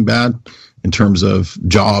are getting bad in terms of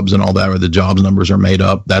jobs and all that, where the jobs numbers are made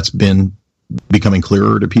up, that's been becoming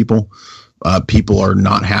clearer to people. People are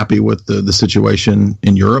not happy with the situation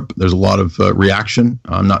in Europe. There's a lot of reaction.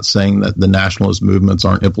 I'm not saying that the nationalist movements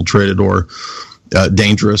aren't infiltrated or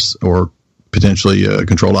dangerous or potentially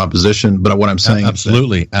controlled opposition, but what I'm saying,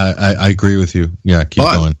 absolutely, I agree with you. Yeah, keep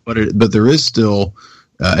going. But there is still,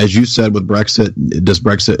 as you said, with Brexit. Does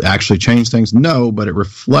Brexit actually change things? No, but it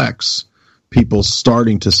reflects people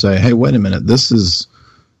starting to say, "Hey, wait a minute,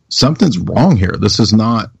 something's wrong here. This is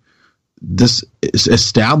not this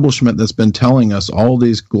establishment that's been telling us all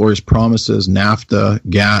these glorious promises, NAFTA,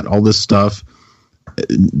 GATT, all this stuff.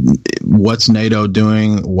 What's NATO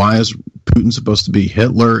doing? Why is Putin supposed to be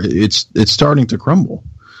Hitler?" It's starting to crumble,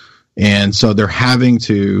 and so they're having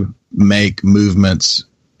to make movements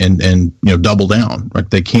and double down. Right?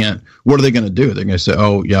 They can't. What are they going to do? They're going to say,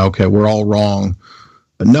 "Oh yeah, okay, we're all wrong."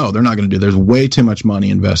 But no, they're not going to do. There's way too much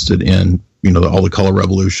money invested in all the color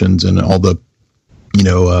revolutions and all the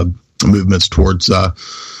movements towards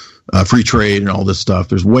free trade and all this stuff.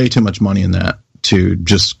 There's way too much money in that to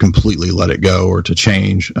just completely let it go or to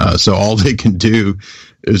change. So all they can do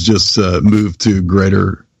is just move to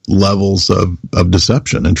greater levels of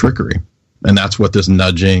deception and trickery. And that's what this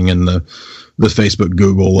nudging and the Facebook,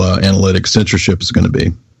 Google analytics censorship is going to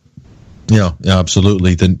be. Yeah,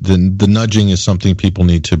 absolutely. The nudging is something people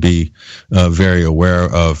need to be very aware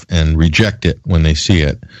of and reject it when they see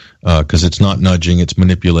it, because it's not nudging, it's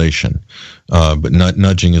manipulation. But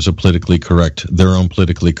nudging is their own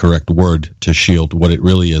politically correct word to shield what it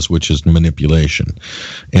really is, which is manipulation.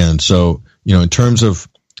 And so, in terms of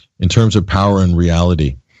power and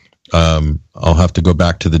reality, I'll have to go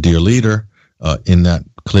back to the dear leader in that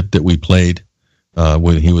clip that we played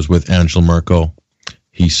when he was with Angela Merkel.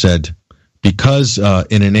 He said, because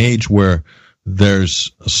in an age where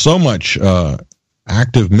there's so much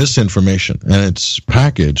active misinformation and it's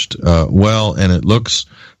packaged well and it looks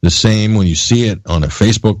the same when you see it on a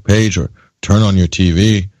Facebook page or turn on your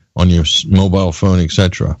TV, on your mobile phone,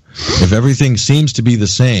 etc. If everything seems to be the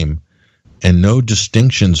same and no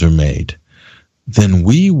distinctions are made, then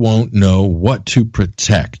we won't know what to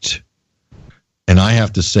protect. And I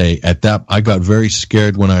have to say, at that, I got very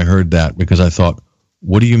scared when I heard that, because I thought,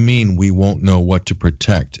 what do you mean we won't know what to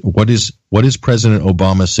protect? What is President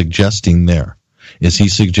Obama suggesting there? Is he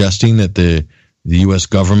suggesting that the U.S.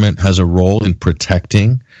 government has a role in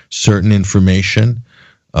protecting certain information,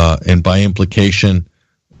 and by implication,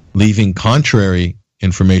 leaving contrary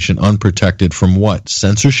information unprotected from what?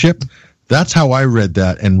 Censorship? That's how I read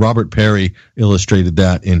that, and Robert Perry illustrated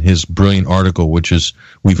that in his brilliant article, which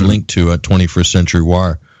we've linked to at 21st Century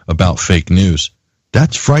Wire, about fake news.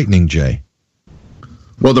 That's frightening, Jay.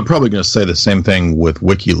 Well, they're probably going to say the same thing with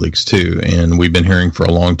WikiLeaks too, and we've been hearing for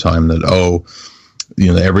a long time that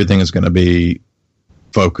everything is going to be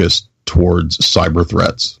focused towards cyber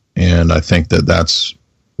threats, and I think that's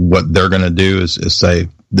what they're going to do is say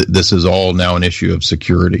this is all now an issue of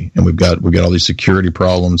security, and we've got all these security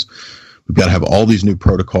problems. We've got to have all these new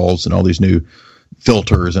protocols and all these new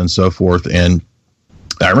filters and so forth. And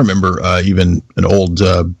I remember even an old,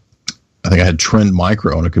 I think I had Trend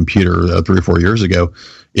Micro on a computer 3 or 4 years ago.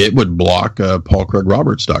 It would block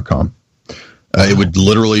paulcraigroberts.com. It would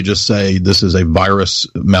literally just say, this is a virus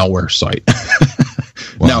malware site.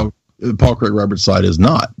 Wow. Now, Paul Craig Roberts' site is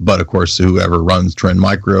not, but of course, whoever runs Trend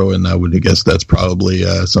Micro, and I would guess that's probably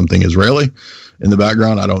something Israeli in the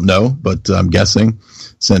background. I don't know, but I'm guessing,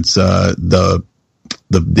 since the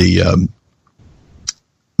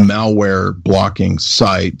malware blocking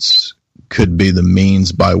sites could be the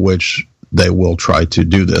means by which they will try to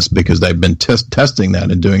do this, because they've been testing that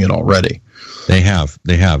and doing it already. They have,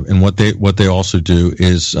 and what they also do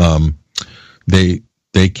is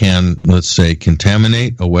they can, let's say,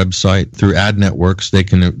 contaminate a website through ad networks. They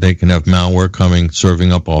can have malware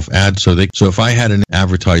serving up off ads. So if I had an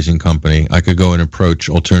advertising company, I could go and approach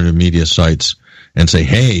alternative media sites and say,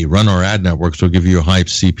 hey, run our ad networks. We'll give you a high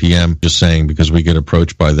CPM, just saying, because we get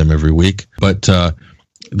approached by them every week. But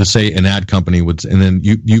let's say an ad company would, and then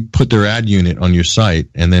you put their ad unit on your site,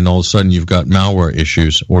 and then all of a sudden you've got malware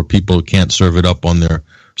issues, or people can't serve it up on their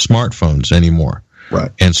smartphones anymore.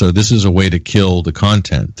 Right. And so this is a way to kill the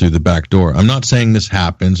content through the back door. I'm not saying this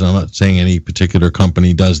happens. I'm not saying any particular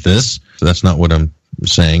company does this. So that's not what I'm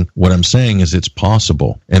saying. What I'm saying is it's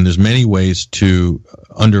possible. And there's many ways to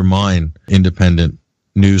undermine independent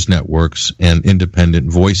news networks and independent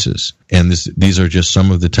voices. And these are just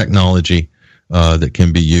some of the technology that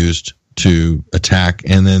can be used to attack.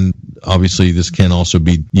 And then obviously this can also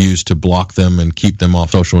be used to block them and keep them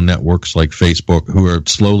off social networks like Facebook, who are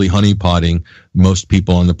slowly honeypotting most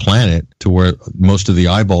people on the planet to where most of the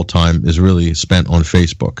eyeball time is really spent on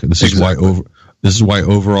Facebook. This is why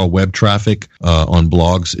overall web traffic on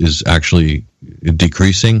blogs is actually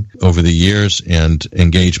decreasing over the years, and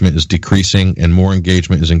engagement is decreasing, and more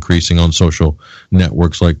engagement is increasing on social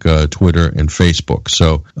networks like Twitter and Facebook.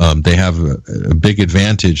 So they have a big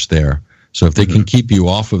advantage there. So if they can keep you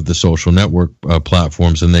off of the social network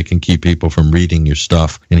platforms, then they can keep people from reading your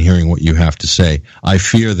stuff and hearing what you have to say. I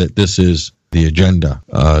fear that this is the agenda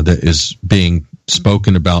that is being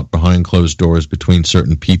spoken about behind closed doors between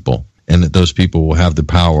certain people, and that those people will have the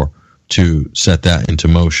power to set that into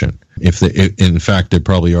motion. In fact, they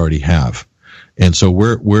probably already have. And so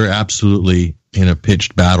we're absolutely in a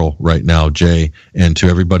pitched battle right now, Jay. And to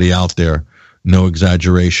everybody out there, no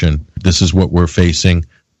exaggeration, this is what we're facing.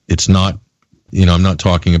 It's not, I'm not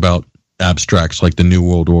talking about abstracts like the New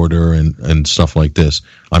World Order and stuff like this.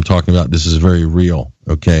 I'm talking about this is very real,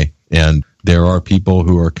 okay? And there are people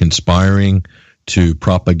who are conspiring to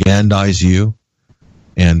propagandize you.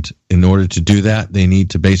 And in order to do that, they need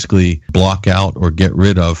to basically block out or get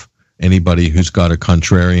rid of anybody who's got a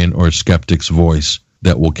contrarian or a skeptic's voice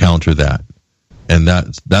that will counter that. And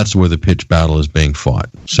that's where the pitch battle is being fought.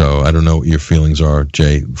 So I don't know what your feelings are,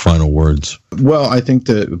 Jay. Final words. Well, I think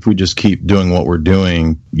that if we just keep doing what we're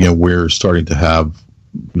doing, we're starting to have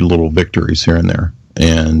little victories here and there.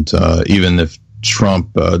 And even if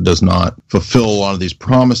Trump does not fulfill a lot of these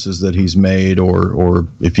promises that he's made, or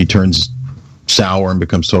if he turns sour and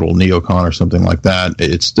becomes total neocon or something like that,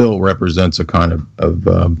 it still represents a kind of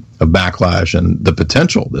a backlash and the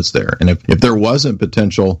potential that's there. And if there wasn't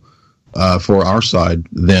potential for our side,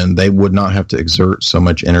 then they would not have to exert so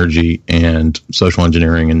much energy and social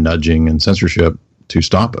engineering and nudging and censorship to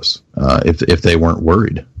stop us if they weren't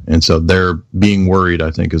worried. And so their being worried,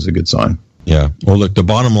 I think, is a good sign. Yeah. Well, look, the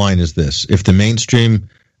bottom line is this. If the mainstream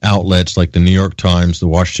outlets like the New York Times, the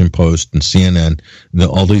Washington Post, and CNN,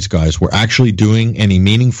 all these guys were actually doing any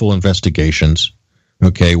meaningful investigations,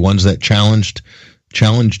 okay, ones that challenged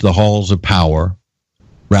the halls of power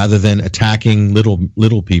rather than attacking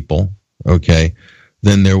little people, okay,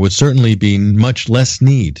 then there would certainly be much less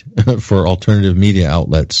need for alternative media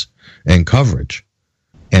outlets and coverage.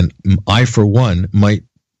 And I, for one, might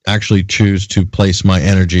actually choose to place my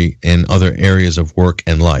energy in other areas of work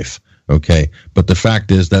and life. Okay. But the fact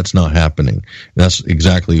is that's not happening. That's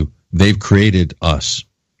exactly, they've created us.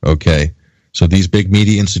 Okay. So these big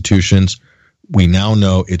media institutions, we now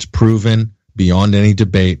know it's proven beyond any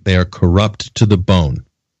debate, they are corrupt to the bone.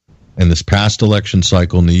 And this past election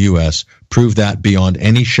cycle in the U.S. proved that beyond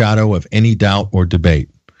any shadow of any doubt or debate.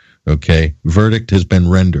 Okay. Verdict has been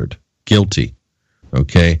rendered guilty.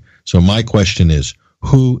 Okay. So my question is,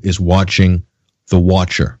 who is watching the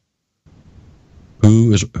watcher?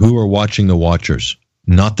 Who are watching the watchers?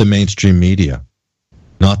 Not the mainstream media,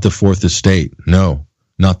 not the Fourth Estate. No,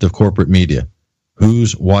 not the corporate media.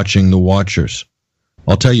 Who's watching the watchers?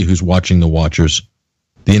 I'll tell you who's watching the watchers.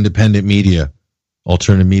 The independent media,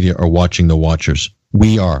 alternative media are watching the watchers.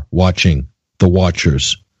 We are watching the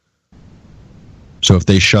watchers. So if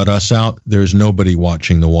they shut us out, there's nobody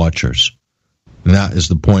watching the watchers. And that is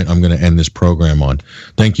the point I'm going to end this program on.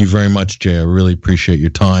 Thank you very much, Jay. I really appreciate your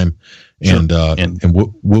time. Sure. And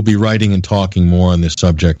we'll be writing and talking more on this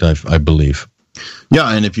subject, I believe.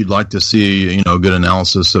 Yeah, and if you'd like to see, a good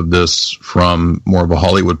analysis of this from more of a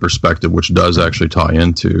Hollywood perspective, which does actually tie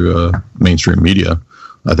into mainstream media,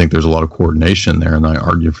 I think there's a lot of coordination there, and I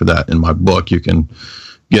argue for that in my book. You can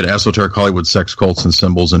get Esoteric Hollywood Sex, Cults, and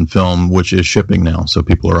Symbols in Film, which is shipping now, so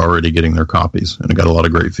people are already getting their copies, and I got a lot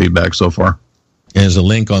of great feedback so far. There's a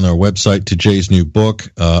link on our website to Jay's new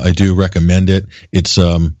book. I do recommend it. It's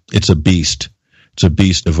a beast. It's a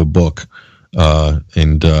beast of a book.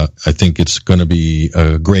 And I think it's going to be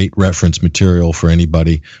a great reference material for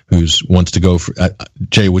anybody who's wants to go for,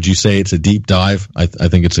 Jay, would you say it's a deep dive? I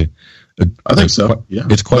think it's I think so. Yeah.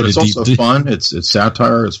 It's quite it's also fun. It's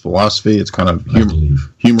satire, it's philosophy, it's kind of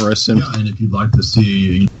humorous. And if you'd like to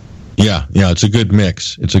see, yeah, it's a good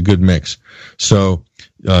mix. So,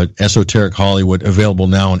 Esoteric Hollywood, available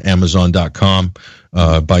now on Amazon.com,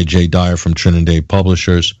 by Jay Dyer from Trinidad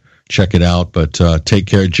Publishers. Check it out. But take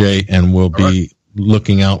care, Jay, and we'll be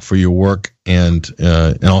looking out for your work. And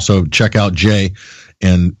also check out Jay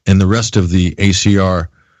and the rest of the ACR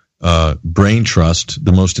Brain Trust,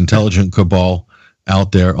 the most intelligent cabal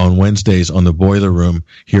out there, on Wednesdays on the Boiler Room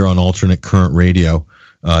here on Alternate Current Radio.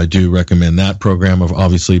 I do recommend that program.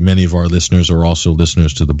 Obviously, many of our listeners are also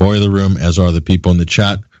listeners to the Boiler Room, as are the people in the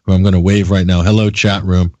chat, who I'm going to wave right now. Hello, chat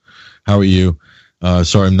room. How are you?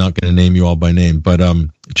 Sorry, I'm not going to name you all by name, but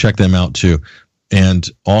check them out too. And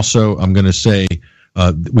also, I'm going to say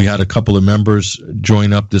we had a couple of members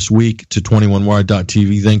join up this week to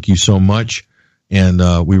 21wire.tv. Thank you so much,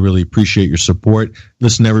 and we really appreciate your support.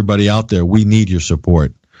 Listen, everybody out there, we need your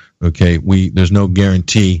support. Okay, there's no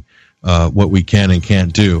guarantee what we can and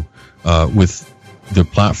can't do with the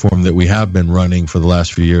platform that we have been running for the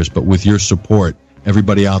last few years, but with your support,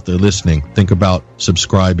 everybody out there listening, think about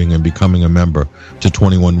subscribing and becoming a member to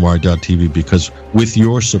 21wire.tv, because with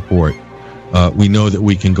your support, we know that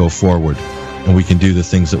we can go forward and we can do the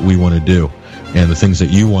things that we want to do and the things that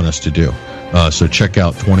you want us to do. So check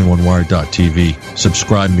out 21wire.tv,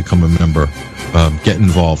 subscribe and become a member, get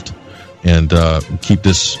involved, and keep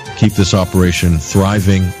this operation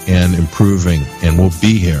thriving and improving. And we'll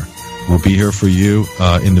be here. We'll be here for you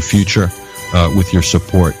in the future with your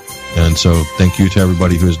support. And so thank you to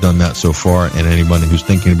everybody who has done that so far, and anybody who's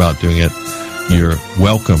thinking about doing it. You're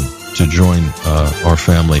welcome to join our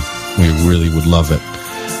family. We really would love it.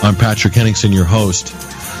 I'm Patrick Henningsen, your host.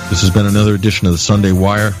 This has been another edition of the Sunday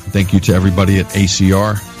Wire. Thank you to everybody at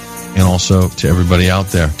ACR and also to everybody out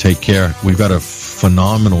there. Take care. We've got a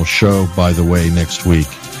phenomenal show, by the way, next week.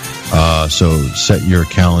 So set your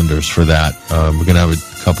calendars for that. We're going to have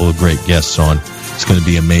a couple of great guests on. It's going to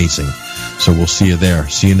be amazing. So we'll see you there.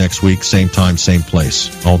 See you next week, same time, same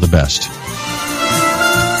place. All the best.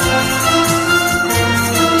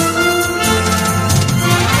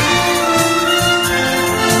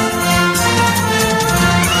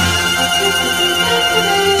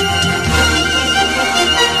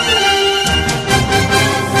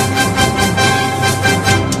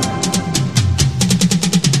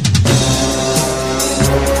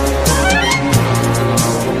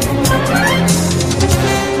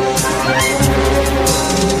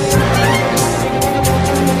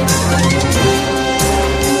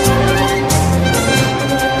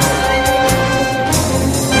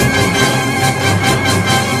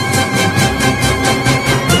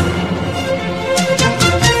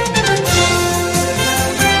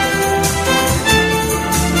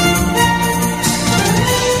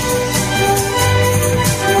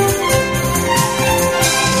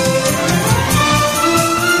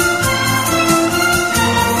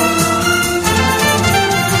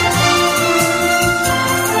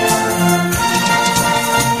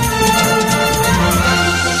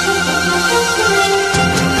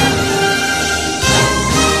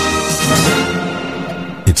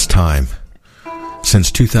 time.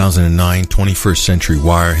 Since 2009, 21st Century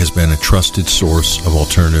Wire has been a trusted source of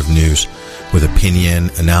alternative news with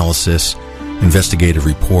opinion, analysis, investigative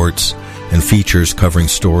reports, and features covering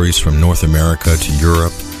stories from North America to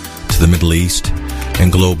Europe, to the Middle East,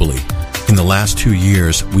 and globally. In the last 2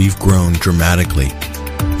 years, we've grown dramatically.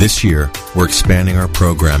 This year, we're expanding our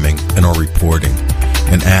programming and our reporting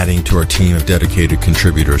and adding to our team of dedicated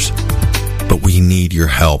contributors. But we need your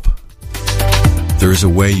help. There is a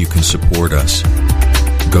way you can support us.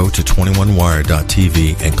 Go to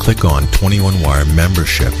 21wire.tv and click on 21Wire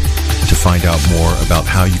Membership to find out more about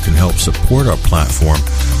how you can help support our platform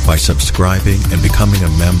by subscribing and becoming a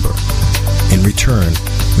member. In return,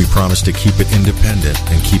 we promise to keep it independent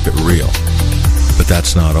and keep it real. But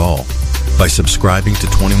that's not all. By subscribing to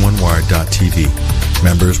 21wire.tv,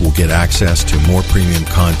 members will get access to more premium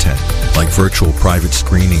content, like virtual private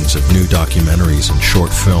screenings of new documentaries and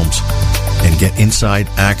short films, and get inside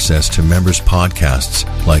access to members' podcasts,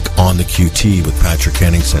 like On the QT with Patrick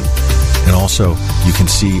Henningsen. And also, you can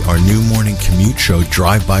see our new morning commute show,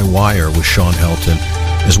 Drive by Wire with Sean Helton,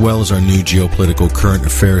 as well as our new geopolitical current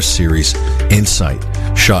affairs series, Insight,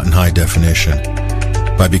 shot in high definition.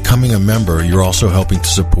 By becoming a member, you're also helping to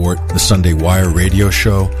support the Sunday Wire radio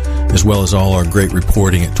show, as well as all our great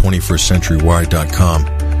reporting at 21stcenturywire.com.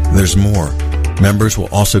 There's more. Members will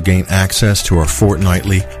also gain access to our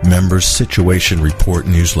fortnightly Members Situation Report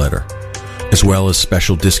newsletter, as well as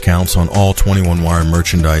special discounts on all 21 Wire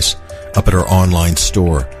merchandise up at our online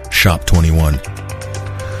store, Shop 21.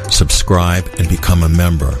 Subscribe and become a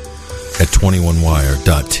member at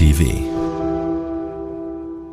 21wire.tv.